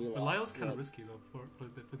the don't HP know. a lot, Belial's kind of but- risky though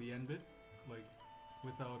for the end bit. Like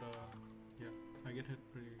without yeah, I get hit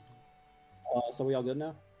pretty. So we all good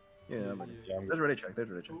now? Yeah, Yeah, but yeah. Yeah, I'm there's ready check. There's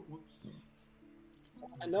ready check. Oh, whoops.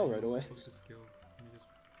 I know right away. Fuck the skill. Let me just.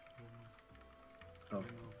 Oh. I know.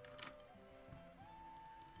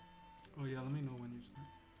 Oh yeah, let me know when you start.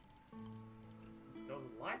 Does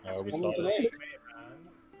life we have to started. be man?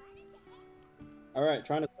 Alright,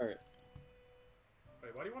 trying to start. Wait,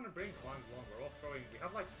 Why do you want to bring Huang Long? We're all throwing. We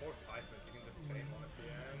have like 4 Typhons. You can just chain one at the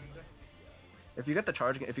end. If you get the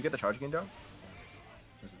charge gain down,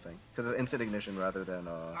 that's the thing. Because it's instant ignition rather than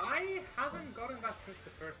I haven't gotten that since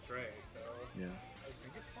the first raid, so yeah. I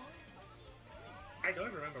think it's fine. I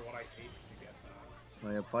don't remember what I paid to get that.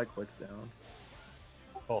 I apply quick down.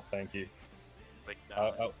 Oh, thank you. Like,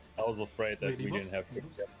 I was afraid that Wait, we debuffs? didn't have.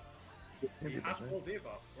 Debuffs? Maybe You it have does, full right?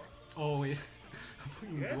 debuffs. What? Oh wait, I'm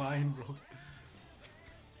fucking Yeah? blind, bro. Oh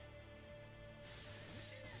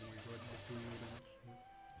my god, I do know damage.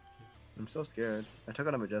 Jesus. I'm so scared. I took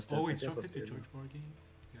out a Majestic. Oh, I it's guess I'll dropped it to save it. charge bar again?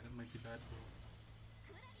 Yeah, that might be bad, bro.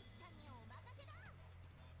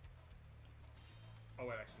 Oh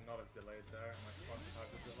wait, I should not have delayed there. My front has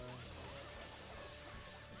a delay.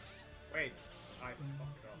 Wait, I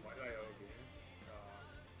fucked up. Why did I OG?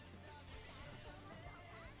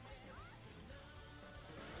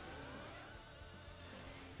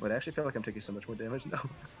 Wait, I actually feel like I'm taking so much more damage now.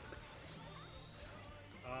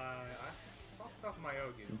 I fucked up my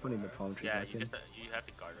OG. I'm putting the palm tree yeah, back you in. just you have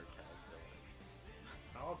to guard our tag.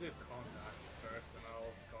 Though. I'll do contact first and I'll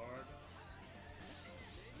guard.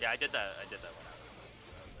 Yeah, I did that. I did that when I was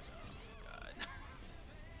like, oh god.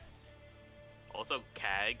 Also,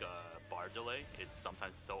 CAG bar delay is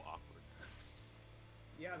sometimes so awkward.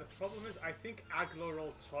 Yeah, the problem is I think Aglo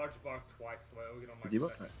rolled charge bar twice, so I OG'd on my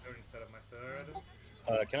Debuff? second turn instead of my third.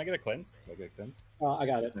 Can I get a cleanse? Can I get a cleanse? I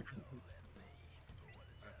got it.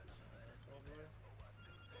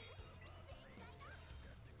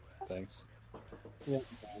 Thanks. Yeah.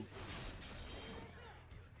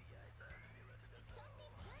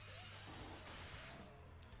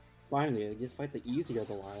 Finally, you fight the easier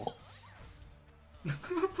Belial.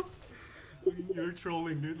 You're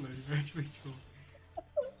trolling, dude. Like, you're actually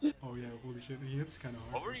trolling. Oh yeah, holy shit, he hits kind of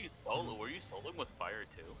hard. What were you solo? Were you soloing with fire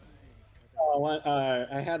too? Oh,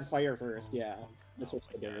 I had fire first. Oh, Yeah, fuck. this was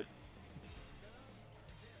the dirt.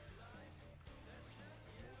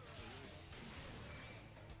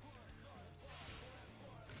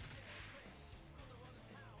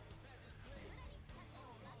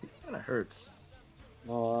 Kinda hurts.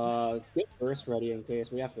 Get burst ready in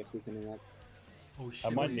case we have 50 coming up. Oh shit. I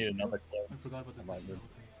might wait, need another I cleanse. forgot about the I might dismount need-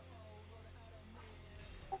 thing.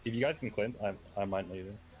 If you guys can cleanse, I might need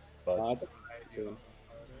it. But I think soon.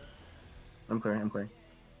 I'm clearing, I'm clearing.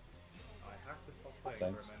 I have to stop playing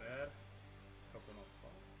Thanks. for a minute. Hope we're not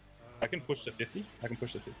fucked. I can push to 50. I can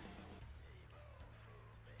push to 50.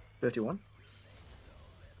 51?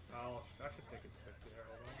 I should take it to 50 here,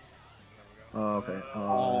 hold on. There we go.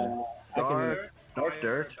 Oh, okay. I can Dark, dark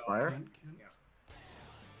dirt, fire. Can-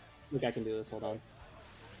 think I can do this. Hold on.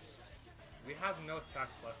 We have no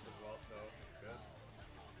stacks left as well, so it's good.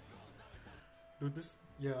 Dude, this,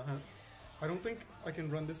 yeah, I don't think I can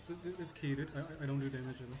run this catered. I don't do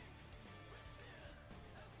damage at all.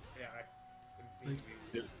 Yeah, Like-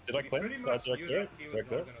 Did I cleanse? Pretty much Did I knew clear? that he was Did I not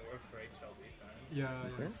clear? going to work for HLD then. Yeah,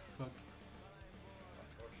 Okay. fuck.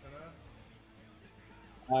 Unfortunate.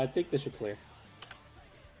 I think this should clear.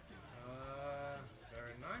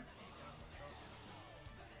 Very nice.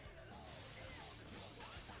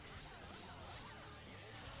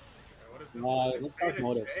 Okay, what is this? Let's Is it talk faded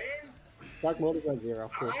motives. chain? Dark mode is at 0.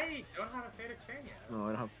 Cool. I don't have a faded chain yet. No, I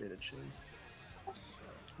don't have faded shade.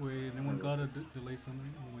 Wait, anyone got a delay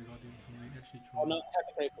summon? Oh my god, dude, I'm actually Oh trolling. no,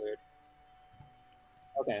 technically cleared.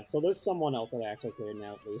 Okay, so there's someone else that actually cleared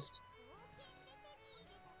now at least.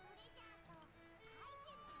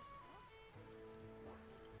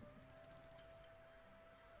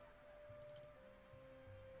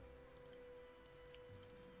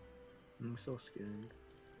 I'm so scared.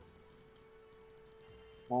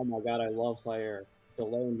 Oh my god, I love fire.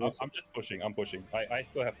 Delay and this. I'm just pushing. I'm pushing. I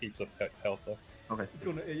still have heaps of health though. Okay,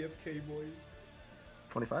 Gonna AFK, boys.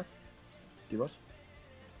 25? D-Boss?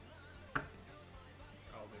 I'll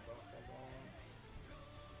be back. Hold on.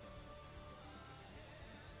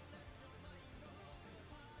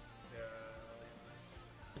 Yeah.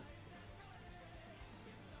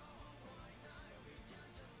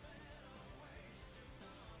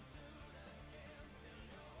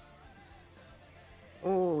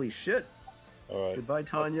 Holy shit! All right. Goodbye,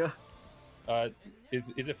 Tanya.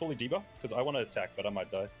 Is it fully debuff? Because I want to attack, but I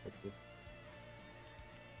might die. Let's see.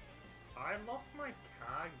 I lost my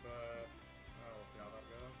CAG, but we'll see how that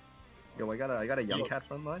goes. Yo, I got a young Yo. cat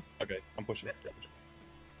front line. Okay, I'm pushing.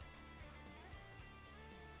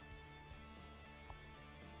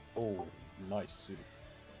 Oh, nice suit.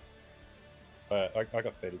 I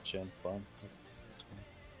got faded Chen. Fine. That's fine.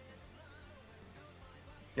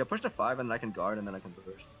 Yeah, push to 5 and then I can guard and then I can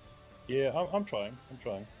burst. Yeah, I'm trying. I'm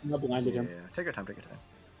trying. I'm not behind Yeah, him. take your time, take your time.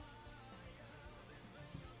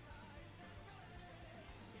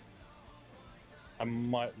 I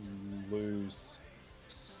might lose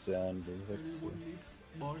Sandy. Let's see. Anyone needs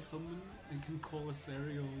bar summon and can call a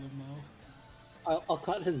Serial Lamau. I'll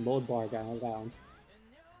cut his mode bar down.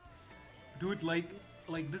 Dude, like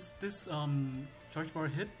this charge bar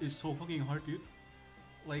hit is so fucking hard, dude.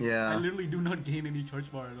 Like Yeah. I literally do not gain any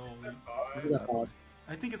charge bar at all. Like, Is that hard?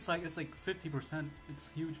 I think it's like 50%. It's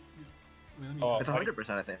huge. Oh, It's 100%,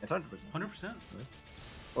 I think. It's 100%. 100%.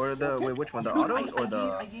 Or the wait, which one? The Dude, autos or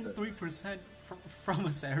the? I gained 3% from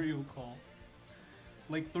a serial call.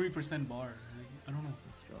 Like 3% bar. Like, I don't know.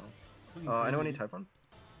 Fucking Anyone crazy. need Typhon?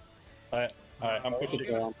 Alright, I'm pushing.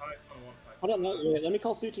 Okay, hold on, no, wait, let me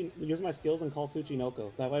call Suchi. Use my skills and call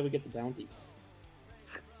Tsuchinoko. That way we get the bounty.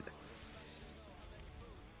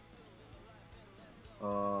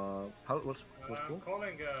 What's I'm cool?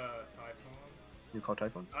 calling Typhon. You call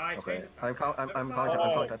Typhon? I Okay. changed I'm calling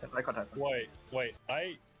Typhon. I call Typhon. Wait.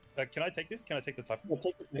 Can I take this? Can I take the Typhon? We'll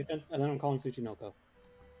take this Nathan, and then I'm calling Tsuchinoko.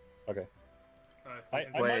 Okay. Alright,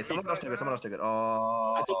 I so Wait, someone else took it. Someone else took it.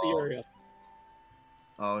 Oh. I took the Uriel.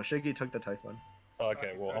 Oh, Shiggy took the Typhon.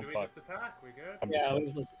 Okay, well, so I'm do we fucked. just attack? We good? I'm Yeah, just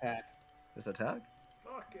we just attack. Just attack?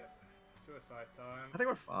 Fuck it. Suicide time. I think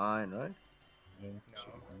we're fine, right? Yeah, No.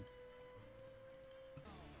 should be fine.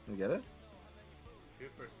 You get it? 2%,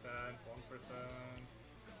 1%.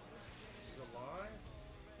 He's alive?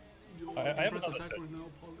 Yo, I have press another attack turn. right now,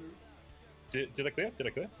 poggers. Did I clear? Did I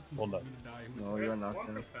clear? Or I'm no? gonna die. No, There's you're not. 1%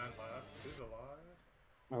 Gonna... left. Who's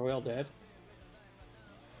alive? Are we all dead?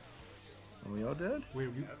 Are we all dead? Wait,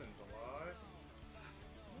 we Kevin's alive.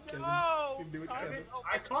 Kevin, No! you do it, I, Kevin. mean,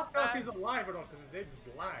 I can't tell if he's alive or not because his name's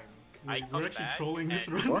blank. Wait, come we're actually back trolling this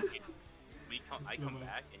and- run. What? I come No.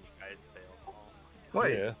 back and you guys fail.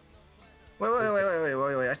 Wait. Yeah.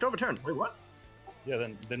 Wait. I still have a turn. Wait, what? Yeah,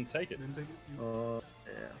 then take it. Then take it.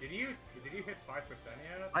 Yeah. Did you hit 5%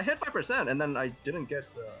 yet? I hit 5% and then I didn't get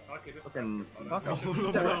the Okay, just fucking press it. knockout. Oh,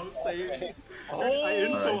 no, bro, say it. Oh, I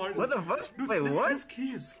aimed so hard. What the fuck? Dude, Wait, this, what? This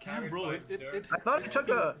key is scam, bro. It I thought I took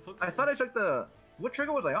the. fucks I it. thought I took the. What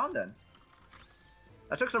trigger was I on then?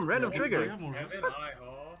 I took some random Yeah, trigger. I have more Kevin,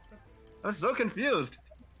 rounds. I'm so confused.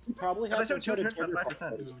 You probably I have took some two sort of turns for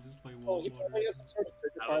trigger 5%. Dude, just play So wall you water. probably have some sort of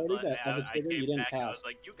trigger I was priority like, that as a I trigger you came didn't back and I pass. was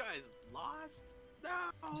like, you guys lost?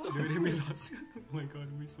 No! Dude, we lost. Oh my god,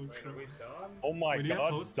 we so Wait, are troll. we done? Oh my Wait, do you have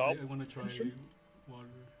god, post? double I wanna try suspension? water.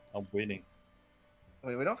 I'm winning.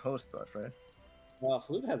 Wait, we don't host us, right?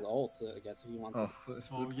 Flute has ult, I guess, if you want to.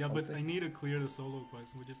 Oh yeah, but I need to clear the solo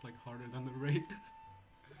quest, which is like harder than the raid.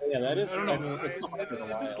 Yeah, that is. I don't know. mean, It's, not it's, hard it's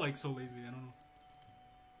to just lie. like so lazy. I don't know.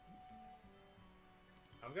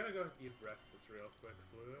 I'm gonna go eat breakfast real quick,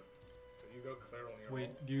 Flu. So you go clear on your Wait,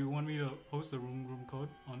 own. do you want me to post the room code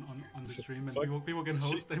on the stream and Fuck. people can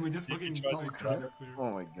host and we just You fucking can try like, to try to clear?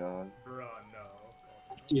 Oh my god. Bruh,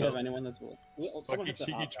 no. Do you have anyone that's willing? Well, someone Fucking has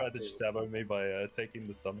to Shiki opt tried out, to too. sabo me by taking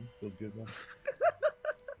the summon. It was good, man.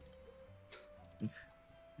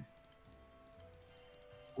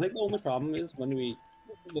 I think the only problem is when we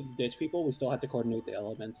with ditch people, we still have to coordinate the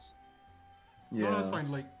elements. Yeah. No, it's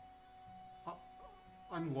fine. Like,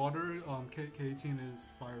 on water, K18 is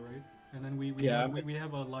fire, right? And then we Yeah, have, we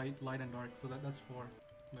have a light and dark, so that's 4.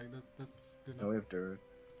 Like that's good. No, we have dirt.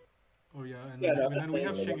 Oh yeah, and Yeah, then, no, and then we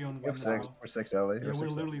have that's Shiggy on We're good as 6. well. We're 6 LA. Yeah, we're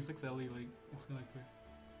literally 6 LE. Like it's gonna clear.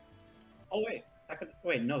 Oh wait,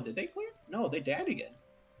 wait, no, did they clear? No, they died again.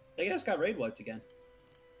 They just got raid wiped again.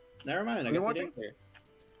 Never mind, I Are you guess they watching? didn't clear.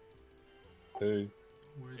 Who?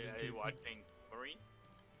 Where Yeah, they you take watching Marine?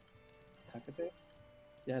 Takate?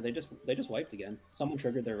 Yeah, they just wiped again. Someone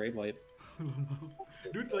triggered their raid wipe. us.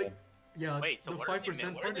 Dude, like, yeah, Wait, so the what are they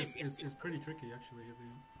 5% what are part they is missing? pretty tricky actually. If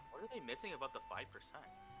you... What are they missing about the 5%?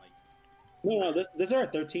 Like, No, this are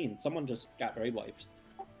 13. Someone just got raid wiped.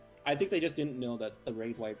 I think they just didn't know that the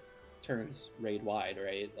raid wipe turns raid wide,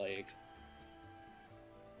 right? Like,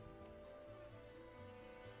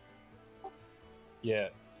 Yeah.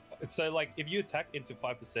 So, like, if you attack into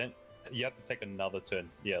 5%, you have to take another turn.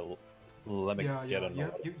 Yeah, let me Yeah, get yeah,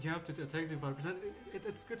 another. you have to attack to 5%.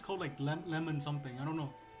 It's called like lemon something. I don't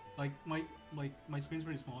know. Like my screen's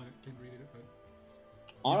pretty small. I can't read it, but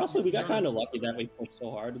honestly, we got Yeah. kind of lucky that we pushed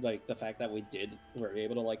so hard. Like, the fact that we were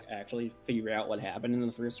able to, like, actually figure out what happened in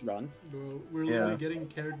the first run. bro, we're Yeah. literally getting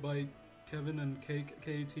carried by Kevin and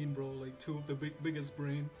K18, bro. Like 2 of the biggest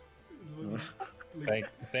brain. Like,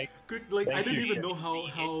 Thank. good, like I thank didn't you. even know how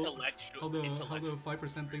intellectual, how the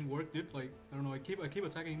 5% thing worked, dude. Like I don't know. I keep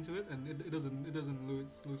attacking into it, and it doesn't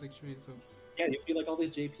lose HP. So Yeah, you feel like all these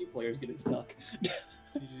JP players getting stuck.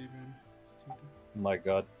 GG, man. Stupid. My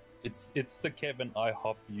god. It's the Kevin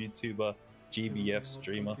IHOP YouTuber, GBF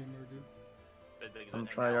streamer. Gamer, dude. the Come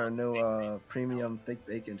try our new premium thick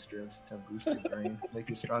bacon strips to boost your brain, make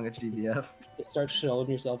you strong at GBF. Start showing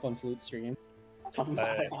yourself on Flute Stream.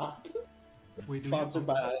 Wait, do Sponsored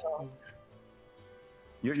we have by hosts?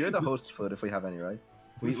 You're the host, Foot, if we have any, right?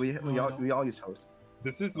 We all use host.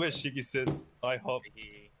 This is where Shiggy says, I hop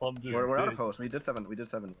on this We're out dick." of host. We did seven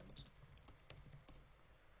rounds.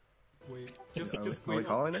 Wait, Are just we wait.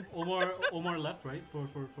 calling it? Omar left, right? For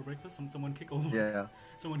breakfast. Someone kick Omar. Yeah.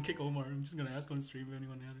 Someone kick Omar. I'm just gonna ask on stream if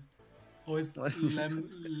anyone had it. Oh, it's lem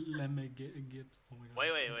get. Oh my god.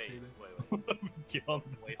 Wait.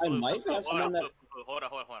 Wait. I might have someone that. Hold on.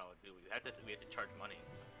 Dude, we have to charge money.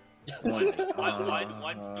 One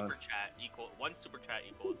super chat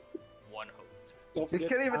equals one host. Don't You forget,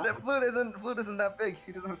 can't even. Flute isn't that big.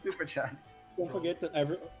 He doesn't have super chats. don't forget that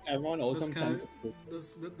everyone owes him 10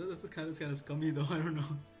 This is kind of scummy though. I don't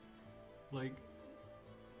know. Like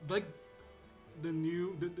the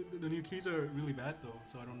new keys are really bad though.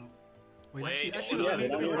 So I don't know. Wait, actually, yeah, let me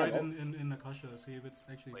they try don't it in Akasha. See if it's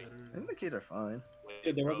actually Wait. better. I think the keys are fine.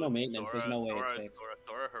 Dude, there was no maintenance, there's no way it's fixed.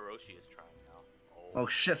 Sora Hiroshi is trying now. Oh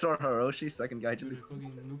shit, Sora Hiroshi, second guy to Dude, the. I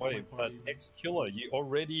fucking nuked Wait, my but party. X-Killer, you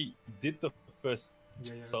already did the first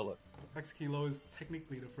Yeah. solo. X Kilo is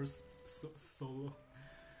technically the first solo.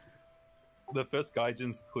 The first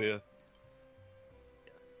Gaijin's clear.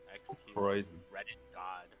 Yes, XQ. Crazy. Reddit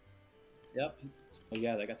God. Yep. Oh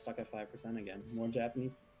yeah, they got stuck at 5% again. More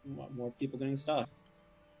people getting stuff.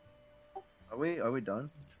 Are we done?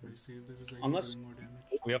 Try to see if this is actually Unless- doing more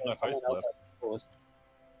damage. We have no host left.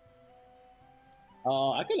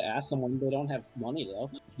 I could ask someone. They don't have money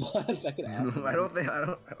though. But I could ask. I don't think.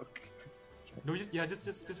 No, just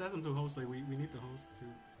ask them to host. Like we need the host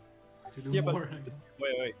to do Yeah, but- more. I guess.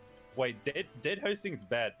 Wait, dead hosting's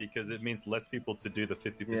bad because it means less people to do the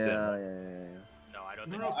 50%. Yeah. No, I don't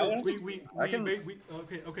No, think. no, I we I can-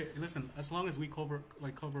 okay. Listen, as long as we cover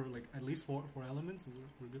like at least four elements,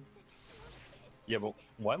 we're good. Yeah, but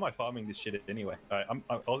why am I farming this shit anyway? I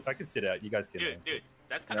can sit out. You guys can. Dude,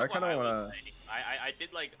 that's kind Yeah, I of what kinda I was wanna- saying.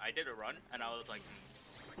 I did a run and I was like,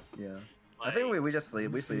 Yeah. I like, think we just sleep.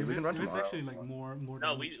 We Let's see, sleep. We can run if it's tomorrow. actually like more no,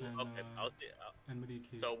 damage than okay. enmity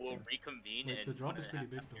key. So we'll reconvene Wait, and the drop is pretty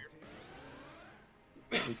big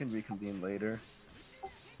though. We can reconvene later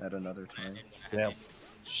at another time. Yeah.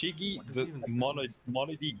 Shiggy, What does the he even say?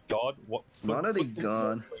 monody god. What? Monody what-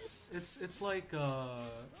 gone. It's like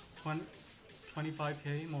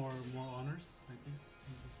 25k more honors. I think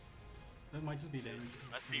that might just be damage.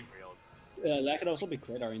 Let's be real. That could also be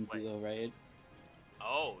crit RNG though, right?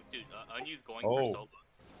 Oh, dude, Unyu's going Oh. for solos.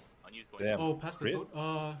 Unyu's going. Damn. Oh, pass the Crit?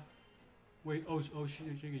 code. Wait. Oh,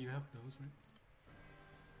 Shiga, you have those, right?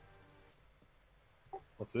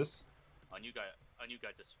 What's this? Unyu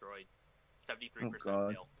got destroyed. 73% Oh,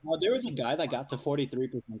 God. fail. Well, there was a guy that got to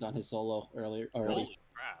 43% on his solo already. Holy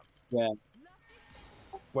crap!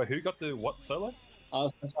 Wait, who got the what solo? I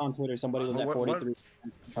saw on Twitter somebody was at What- 43%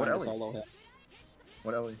 what trying to Ellie? solo him.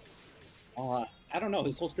 What Ellie? I don't know.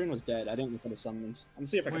 His whole screen was dead. I didn't look at the summons. I'm gonna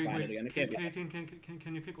see if I can find it again. It can't be.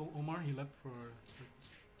 Can you kick Omar? He left for.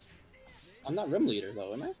 I'm not rim leader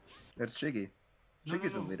though, am I? It's Shiggy.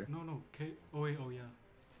 Shiggy's the leader. No. Oh wait. Oh yeah.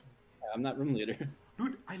 I'm not rim leader.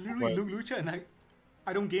 Dude, I literally look Lucha and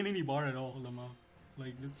I don't gain any bar at all, Lama.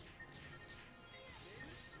 Like this.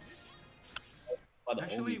 Oh, the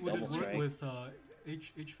Actually, Omi's would it double work strike. with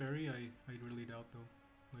HFerry? I really doubt though.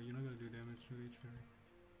 Like you're not gonna do damage to HFerry.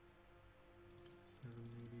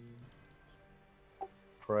 780.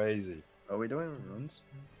 Crazy. Are we doing runs?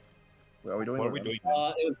 Are we doing? What are we runs? doing?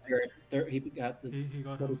 It was Jared. He got the. He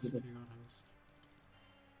got What host. is He it? got host.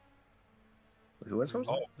 Who was host?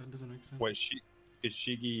 Oh. That doesn't make sense. Wait, is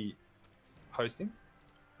Shiggy hosting?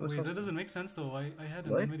 Who was Wait, host? that doesn't make sense though. I had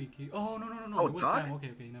an What? enmity key. Oh no. Oh, It was Talk? time.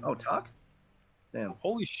 Okay, never Oh, mind. Talk? Damn.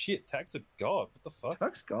 Holy shit, Tag's a god. What the fuck?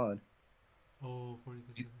 Talk's God. Oh,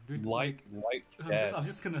 43. Dude, Like I'm that.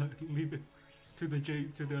 just gonna leave it to the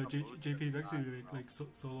JP to actually like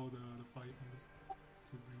solo the fight on this.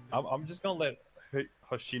 To bring I'm just gonna let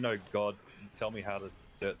Hoshino God tell me how to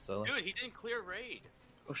dirt solo. Dude, he didn't clear raid.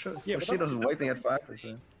 Oh shit. Yeah, Oh, but she that's- doesn't wiping at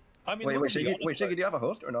 5%. I mean, Wait, look at the Shiggy, honest, wait, Shiggy, do you have a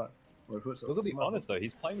host or not? Or who's Look at the honest though.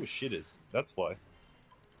 He's playing with shitters. That's why.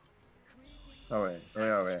 Oh wait.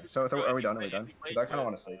 So are we done? Are we done? 'Cause I kind of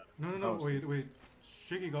want to sleep. No. Oh, Wait.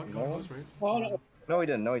 Shiggy got No. host, right? Oh no. No, he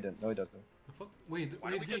didn't. No, he doesn't. The fuck? Wait,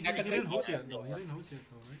 Why don't we he get didn't host yet though. He didn't host yet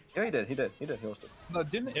though, right? Yeah, he did. He hosted. No,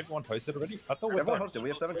 didn't everyone host it already? I thought we Everyone were hosted. We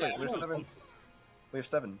have 7 plays. We have 7. We have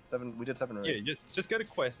 7. 7. We did 7 Yeah, raids. just go to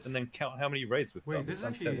quest and then count how many raids we've Wait, done. this is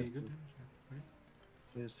I'm actually saying good damage, right?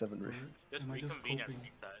 We did 7 raids. Just Am I just reconvene and coping?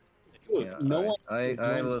 reset if Dude, Yeah, no one. I is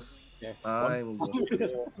doing- was. Okay. I was.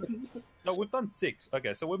 No, we've done 6.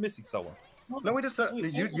 Okay, so we're missing someone. No, we just We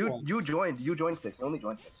you found one. you joined. You joined 6. You only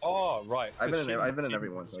joined 6. Oh, right. I've been 'cause in. she- I've been in she- every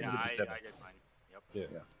one. So she Yeah, did the I 7. did mine. Yep. Yeah.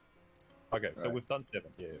 Yeah. Okay, so Right. we've done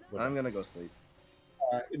 7. Yeah. we're I'm done. gonna go sleep.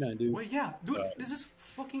 Alright, good night, dude. Wait, yeah, dude, Uh, this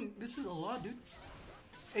is a lot, dude.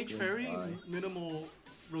 HFerry Why? minimal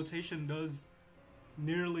rotation does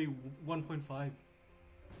nearly 1.5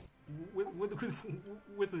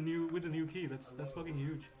 with a new key. That's fucking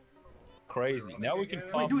huge. Crazy. Now we can Wait,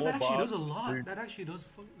 farm Wait, dude, more that actually bars. does a lot. to- That actually does.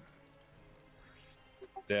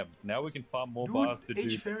 Damn. Now we can farm more Dude, bars to do the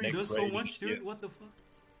HFerry next does so raiding. much, dude. Yeah. What the fuck?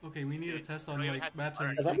 Okay, we need a test on No, you like had-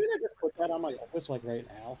 Batman's Does that mean I just put that on my Opus like right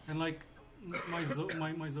now? and like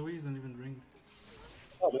my Zoe isn't even ringed.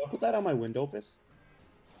 Oh, do I put that on my Window Opus?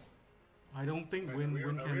 I don't think Wait, Win are we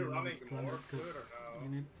can running run more it because food or no? you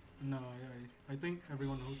need. No, I think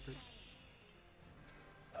everyone hosts it.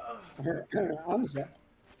 I'm Zeph.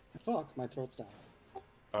 Fuck, my throat's down.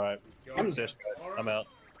 Alright. Go I'm on, Session. Alright. I'm out.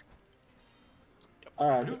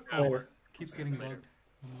 Alright, Dude, well, keeps getting Later. bugged.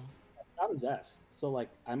 I don't know. I'm Zeph. So, like,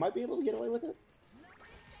 I might be able to get away with it?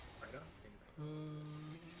 I don't think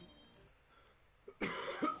so.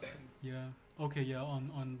 Yeah. Okay. Yeah.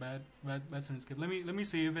 On bad turn skip. Let me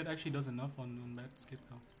see if it actually does enough on bad skip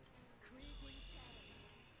though.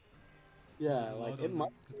 Yeah, A like, lot it on might.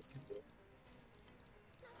 good skip.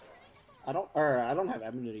 I don't have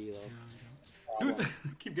immunity, though. Yeah. Dude,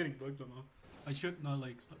 keep getting bugged somehow. I should not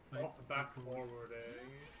like stop. Like, Up, back, go. forward, eh?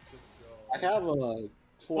 Good I job. have a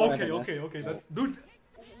 4 Okay. MS. Okay. That's dude.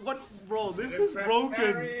 What, bro? This Dude, is press broken.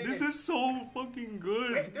 carry. This is so fucking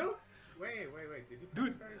good. Wait, no! Wait, did you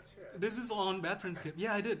Dude, press Barry's shit? This is on bad turn skip.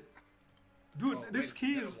 Yeah, I did. Dude, Oh, this wait,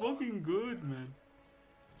 key it's is been a while. fucking good, man.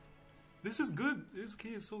 This is good. This key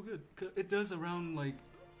is so good. It does around like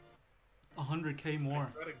 100k more.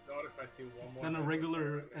 I swear to God, if I see one more Than a thing,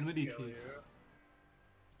 regular I'm gonna NVIDIA kill key. you.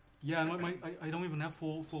 Yeah, and I don't even have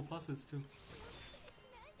full pluses too.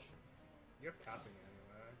 You're capping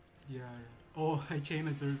anyway. Yeah. Oh, I chain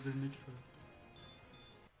it. There's a niche for.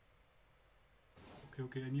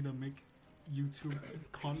 Okay. I need to make YouTube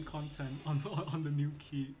content on the new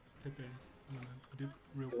key. Pepe. I did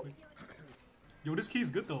real quick. Yo, this key is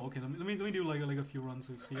good though. Okay, let me do like a few runs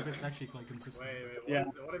to see if it's actually like consistent. Wait, Yeah.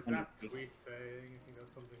 what is that tweet saying? You know,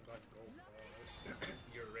 something about gold bars.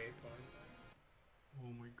 Your rate point.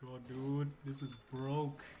 Oh my god, dude, this is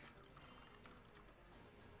broke.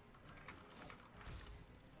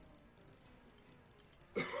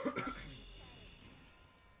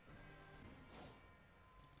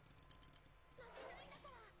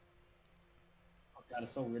 Oh god,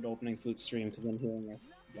 it's so weird opening food stream because I'm hearing it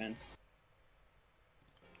again.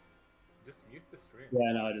 Just mute the stream.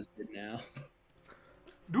 Yeah, no, I just did now.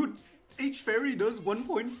 Dude, HFerry does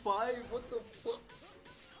 1.5. What the fuck?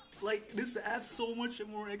 Like, this adds so much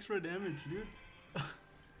more extra damage, dude.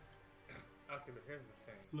 Okay, but here's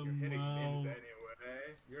the thing. You're hitting Lamau. mins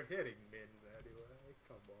anyway. You're hitting mins anyway.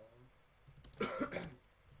 Come on.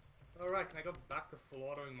 Alright, can I go back to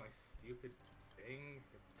slaughtering my stupid thing?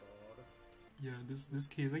 Good god. Yeah, this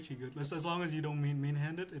key is actually good. As long as you don't main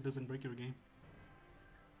hand it, it doesn't break your game.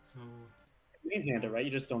 So You can hand it, right?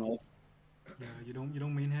 You just don't know. yeah, you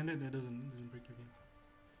don't main hand it, that doesn't break your game.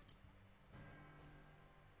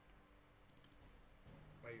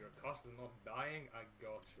 Wait, your cost is not dying? I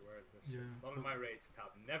got you. Where is this shit? Yeah. It's not in my rates tab.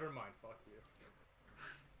 Never mind, fuck you.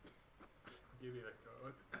 Give me the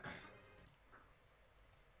code.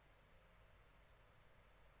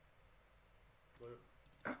 Blue.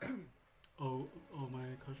 Oh my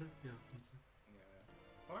Akasha? Yeah, one sec. Yeah.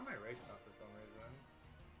 Why am I rates tab for some reason?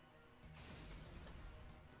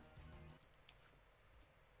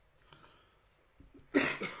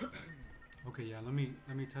 Okay, yeah, let me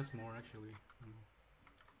test more actually.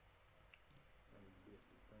 Let me beat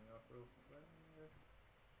this thing up real quick.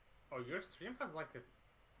 Oh, your stream has like a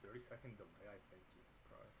 30-second delay, I think. Jesus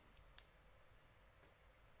Christ.